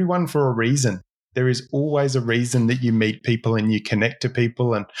everyone for a reason. There is always a reason that you meet people and you connect to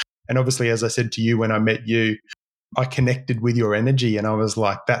people. And obviously, as I said to you, when I met you, I connected with your energy and I was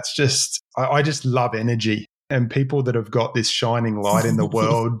like, that's just, I just love energy and people that have got this shining light in the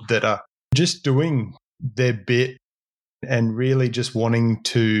world that are just doing their bit and really just wanting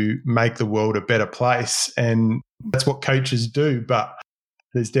to make the world a better place. And that's what coaches do. But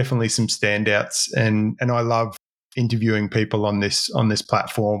there's definitely some standouts. And I love interviewing people on this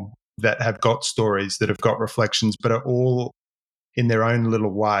platform that have got stories, that have got reflections, but are all in their own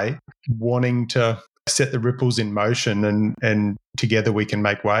little way, wanting to set the ripples in motion, and together we can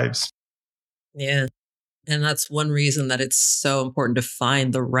make waves. Yeah. And that's one reason that it's so important to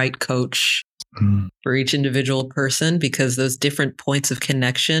find the right coach for each individual person, because those different points of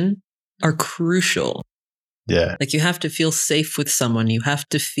connection are crucial. Yeah. Like, you have to feel safe with someone. You have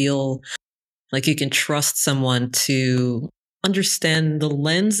to feel like you can trust someone to understand the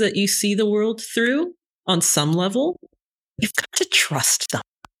lens that you see the world through on some level. You've got to trust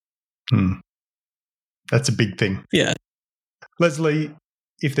them. That's a big thing. Yeah. Leslie,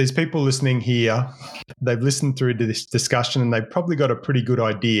 if there's people listening here, they've listened through to this discussion and they've probably got a pretty good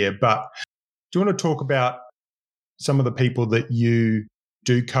idea, but do you want to talk about some of the people that you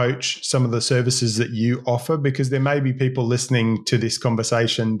do coach, some of the services that you offer? Because there may be people listening to this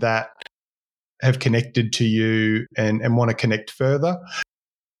conversation that have connected to you and want to connect further,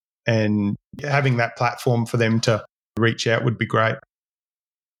 and having that platform for them to reach out would be great.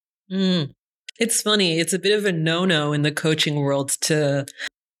 It's funny. It's a bit of a no-no in the coaching world to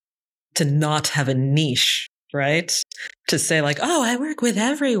not have a niche, right? To say like, oh, I work with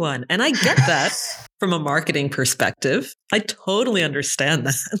everyone. And I get that from a marketing perspective. I totally understand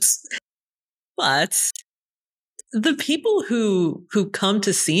that. But the people who come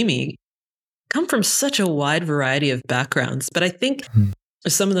to see me come from such a wide variety of backgrounds. But I think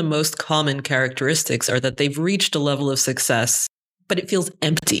some of the most common characteristics are that they've reached a level of success, but it feels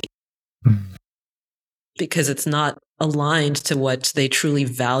empty because it's not aligned to what they truly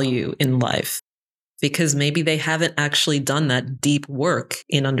value in life. because maybe they haven't actually done that deep work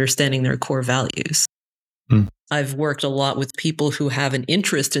in understanding their core values. I've worked a lot with people who have an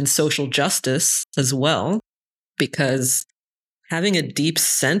interest in social justice as well, because having a deep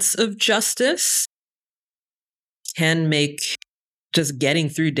sense of justice can make just getting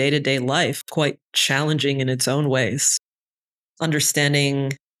through day-to-day life quite challenging in its own ways.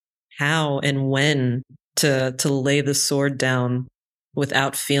 Understanding how and when to lay the sword down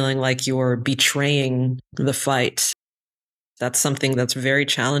without feeling like you're betraying the fight. That's something that's very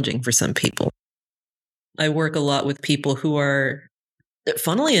challenging for some people. I work a lot with people who are,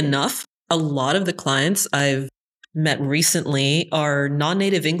 funnily enough, a lot of the clients I've met recently are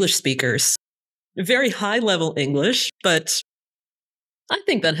non-native English speakers. Very high-level English, but I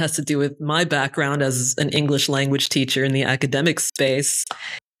think that has to do with my background as an English language teacher in the academic space.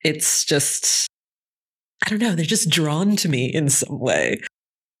 It's just, I don't know, they're just drawn to me in some way.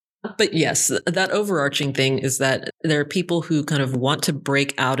 But yes, that overarching thing is that there are people who kind of want to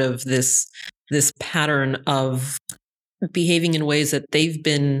break out of this pattern of behaving in ways that they've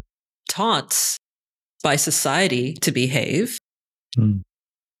been taught by society to behave,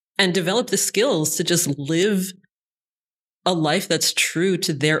 and develop the skills to just live a life that's true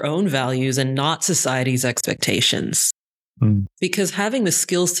to their own values and not society's expectations. Because having the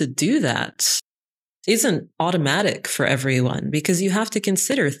skills to do that isn't automatic for everyone, because you have to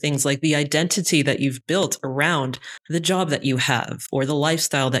consider things like the identity that you've built around the job that you have, or the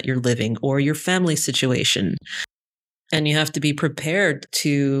lifestyle that you're living, or your family situation. And you have to be prepared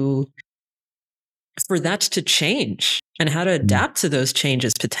for that to change and how to adapt to those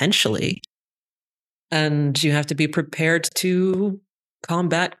changes potentially. And you have to be prepared to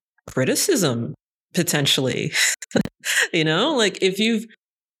combat criticism potentially. Like if you've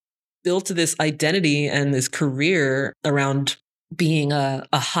built this identity and this career around being a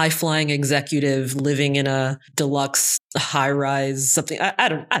high-flying executive living in a deluxe high-rise something. I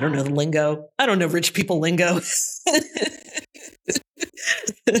don't know the lingo. I don't know rich people lingo.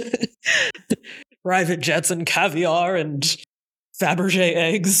 Private jets and caviar and Fabergé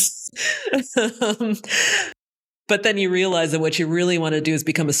eggs. But then you realize that what you really want to do is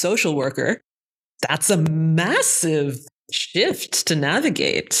become a social worker. That's a massive shift to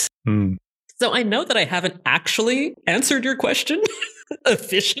navigate. So I know that I haven't actually answered your question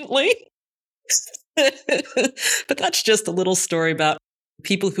efficiently, but that's just a little story about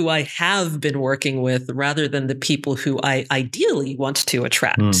people who I have been working with rather than the people who I ideally want to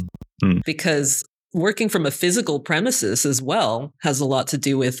attract. Because working from a physical premises as well has a lot to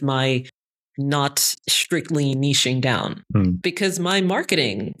do with my not strictly niching down, because my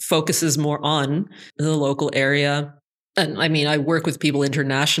marketing focuses more on the local area. And I mean, I work with people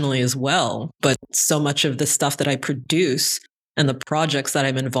internationally as well, but so much of the stuff that I produce and the projects that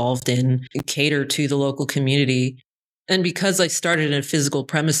I'm involved in cater to the local community. And because I started in a physical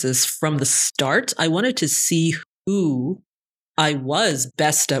premises from the start, I wanted to see who I was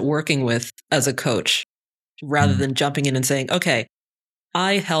best at working with as a coach, rather than jumping in and saying, okay,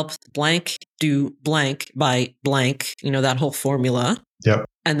 I helped blank do blank by blank, that whole formula. Yep.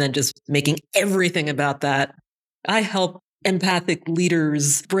 And then just making everything about that. I help empathic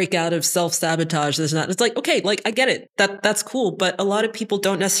leaders break out of self-sabotage, this and that. It's like, okay, like I get it. That's cool. But a lot of people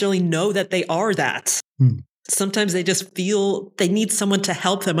don't necessarily know that they are that. Sometimes they just feel they need someone to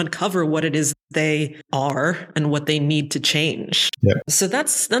help them uncover what it is they are and what they need to change. Yep. So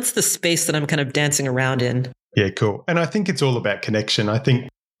that's the space that I'm kind of dancing around in. Yeah, cool. And I think it's all about connection. I think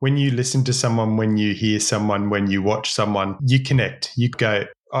when you listen to someone, when you hear someone, when you watch someone, you connect. You go,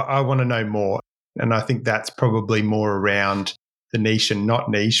 I want to know more. And I think that's probably more around the niche and not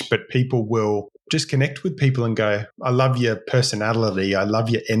niche, but people will just connect with people and go, I love your personality. I love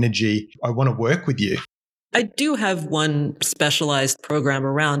your energy. I want to work with you. I do have one specialized program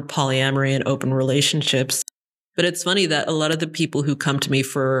around polyamory and open relationships, but it's funny that a lot of the people who come to me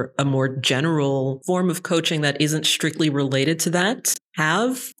for a more general form of coaching that isn't strictly related to that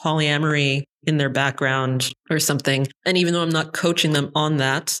have polyamory in their background or something. And even though I'm not coaching them on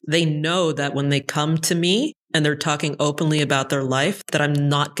that, they know that when they come to me and they're talking openly about their life, that I'm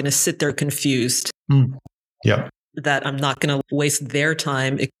not going to sit there confused. Yep. That I'm not going to waste their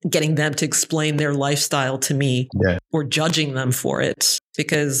time getting them to explain their lifestyle to me or judging them for it,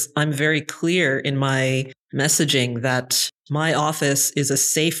 because I'm very clear in my messaging that my office is a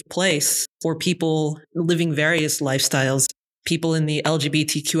safe place for people living various lifestyles, people in the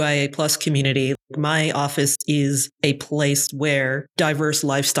LGBTQIA plus community. My office is a place where diverse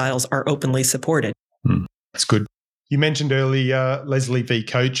lifestyles are openly supported. That's good. You mentioned earlier Leslie V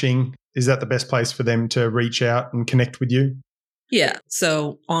Coaching. Is that the best place for them to reach out and connect with you? Yeah.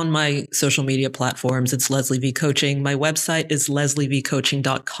 So on my social media platforms, it's Leslie V Coaching. My website is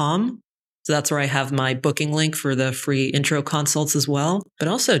leslievcoaching.com. So that's where I have my booking link for the free intro consults as well. But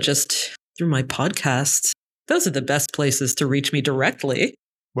also just through my podcast. Those are the best places to reach me directly.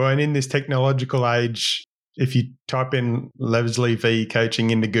 Well, and in this technological age, if you type in Leslie V Coaching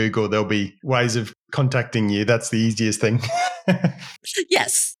into Google, there'll be ways of contacting you. That's the easiest thing.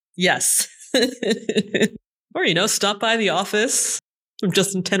 Yes. Or, stop by the office. I'm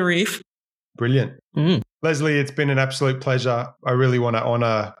just in Tenerife. Brilliant. Leslie, it's been an absolute pleasure. I really want to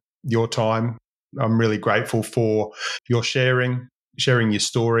honour your time. I'm really grateful for your sharing your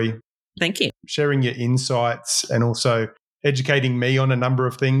story. Thank you. Sharing your insights and also educating me on a number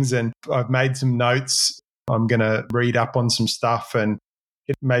of things. And I've made some notes. I'm going to read up on some stuff, and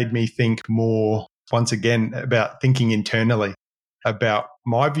it made me think more, once again, about thinking internally about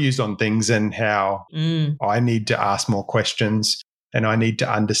my views on things and how I need to ask more questions and I need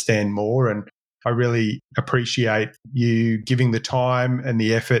to understand more. And I really appreciate you giving the time and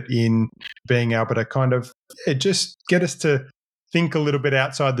the effort in being able to kind of just get us to think a little bit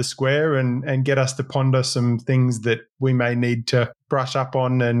outside the square and get us to ponder some things that we may need to brush up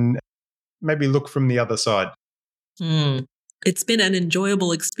on and maybe look from the other side. It's been an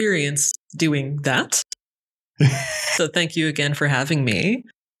enjoyable experience doing that. So thank you again for having me.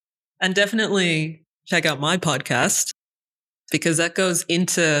 And definitely check out my podcast, because that goes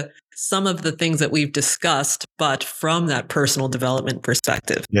into some of the things that we've discussed, but from that personal development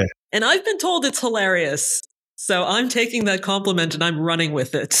perspective. Yeah. And I've been told it's hilarious. So I'm taking that compliment and I'm running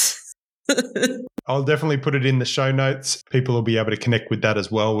with it. I'll definitely put it in the show notes. People will be able to connect with that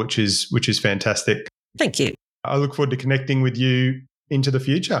as well, which is fantastic. Thank you. I look forward to connecting with you into the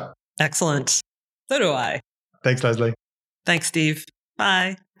future. Excellent. So do I. Thanks, Leslie. Thanks, Steve.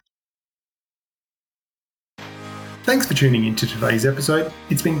 Bye. Thanks for tuning into today's episode.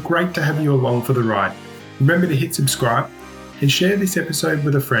 It's been great to have you along for the ride. Remember to hit subscribe and share this episode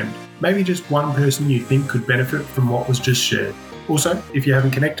with a friend, maybe just one person you think could benefit from what was just shared. Also, if you haven't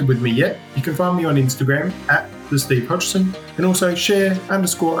connected with me yet, you can find me on Instagram @TheSteveHodgson and also share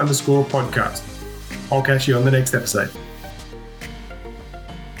 __podcast. I'll catch you on the next episode.